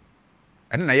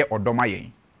ene na ye odo ma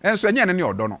ye enso enye ne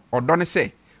odo no odo ne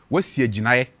se wasi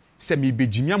aginaye se me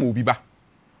begimia ma obi ba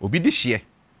obi di hye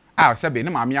a se be ne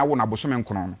maame awo na bosome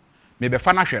nkron no me be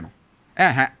fa na hwe no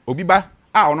obi ba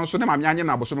a ono so ne maame anye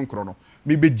na bosome nkron no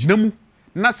me begina mu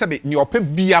na se be ni opa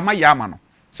bia ma ya ma no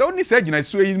se oni se agina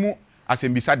so yi mu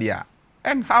asembisa de a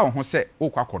ha ho se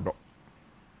okwa kodo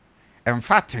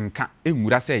emfa tenka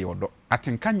enwura se ye odo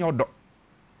atenka nye odo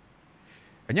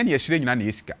enye ne yehire nyina na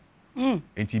yesika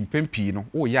enti mpempi no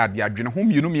wo ya ade adwene ho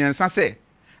mienu miensa se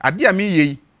ade a me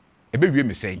yei ebewie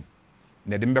me sen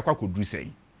na de mbekwa koduru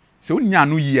sen se wonya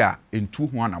no yi a entu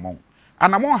ho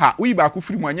anamon ha wo yi ba ko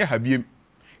firi mu anya ha biem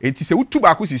enti se wotu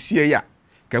ba ko sisie ya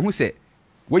ka hu se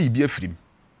wo yi bi afirim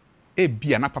e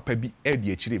bia na papa bi e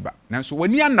de akire ba nanso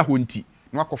wani anna ho nti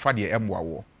na wakofa de emwa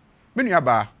wo menua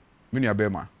ba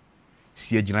ma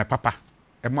si agina papa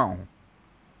emma ho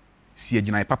si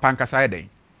agina papa nkasa eden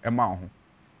emma ho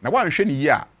na wanhwe ne yi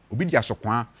a obi di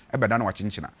asokwa ebeda na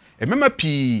wakyenkyena emema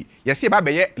pi yesi ba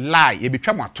beye lie e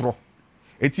betwa mo atoro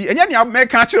eti enya ne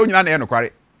meka kire onyina na ye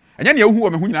nokware enya ne ehu wo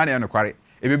me hu nyina na ye nokware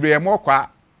e bebre mo kwa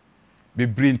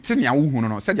bebre nti ne awu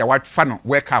no se dia wafa no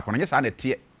wake up no nyesa na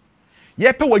tie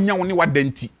ye pe wanya wo ne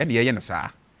wadanti e ne ye ne saa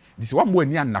disi wa mo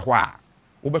ani anna ho a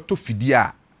wo beto fidi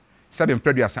a sabe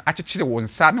mpredu asa akyekyere wo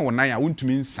nsa ne wo nan a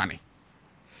wontumi nsane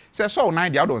se so wo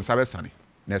nan dia wo nsa be sane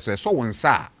na so wo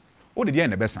nsa a wo de dia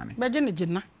na be sane beje ne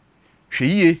gina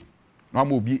hweye na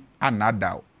ma obi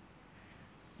anada o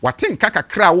watenka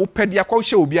kakra wo pedi akwa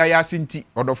hye obi aya asenti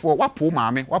odofo wapo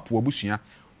maame wapo abusua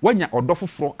wanya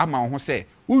odofoforo ama wo ho se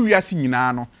wo wiase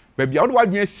nyina no ba bia wo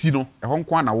wadwene si no e ho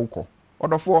nko na wokọ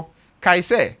odofo kai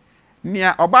se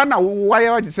nia oba na wo waye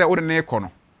wagye se wo de ne kọ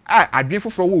no adwen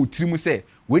foforo wo otirimu se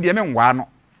we de me nwa no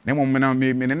na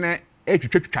me ne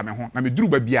etwetwetwa me ho na me duru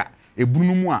ba bia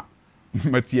ebunu mu a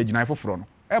mati agina foforo no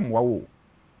emwa wo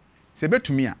se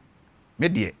betumi a me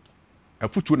de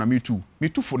afutu na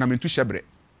metufo na mentu hyebre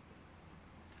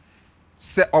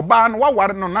se oba no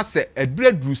waware no na se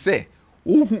adredru se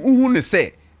uhu ne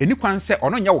se eni kwan se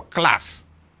ono nya wo class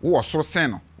wo soro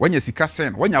sen no wanya sika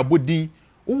sen wanya abodin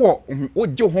wo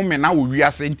gye home na wo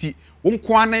wiase nti wo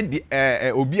nkoa ne de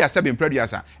obi a sebe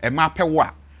mpraduasa ma pewo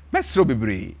a mesro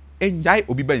bebre enjai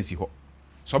obi bansi ho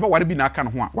so oba ware bi na aka no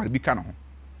ho a ware bi ka no ho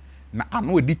na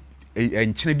ano edi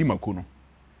enkyene di mako no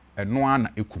eno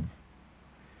ana ekum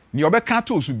ni obeka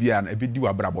to osu bia na ebedi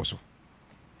wa brabo so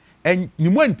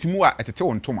nimu antimu a etete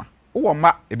wo ntoma wo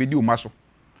ma ebedi wo ma so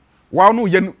wa no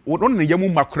ye no ne yamu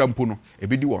makura mpo no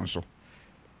ebedi wo nso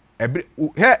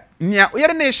he nia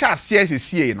yere ne hya ase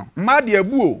asesie no ma de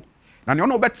abuo na ne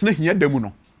ono betena hia damu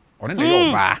no one na ye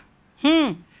oba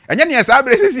enye ne sa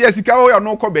abre asesie sika wo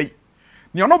no kobai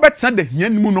ne ono betena da hia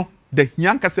mu no da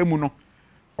hia nkasa mu no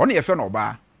one ye fe no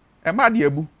oba ma de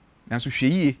abu nanso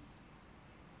hweyie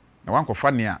na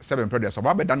wankofa ne a 7 produce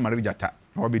oba bedan mare jata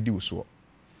na wabedi uso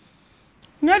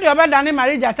nya de obeda ne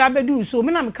marriage atabedu so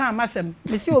me na me kan amasem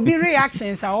me say obi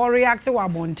reactions are all react wa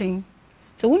bonten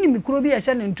so woni mikuro bi ye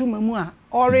hye ne ntuma mu a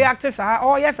all react sa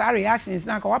all yes are reactions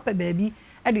na ka wape baabi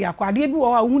e de akwade bi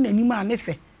wo a hu nanim a ne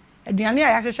fe aduane a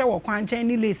ya hyehye wo kwan chen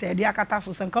ni lace e de akata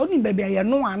so sanka woni baabi aye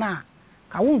no ana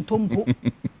ka wo ntompo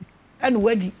e no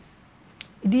wadi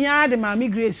dia de Maame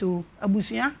Grace o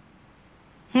abusua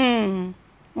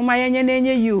mama yenye na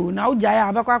enye yi o na ugya ya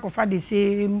abekwa akofa the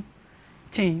same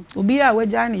thing obi a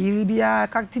wagya na yiri bia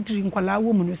ka titiri nkwala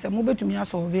wo mu no se mo betumi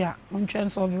asolve a mo ntwen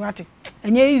solve wate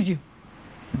enye easy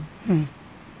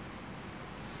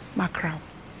makraw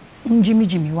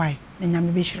njimi why na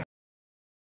nyame be shira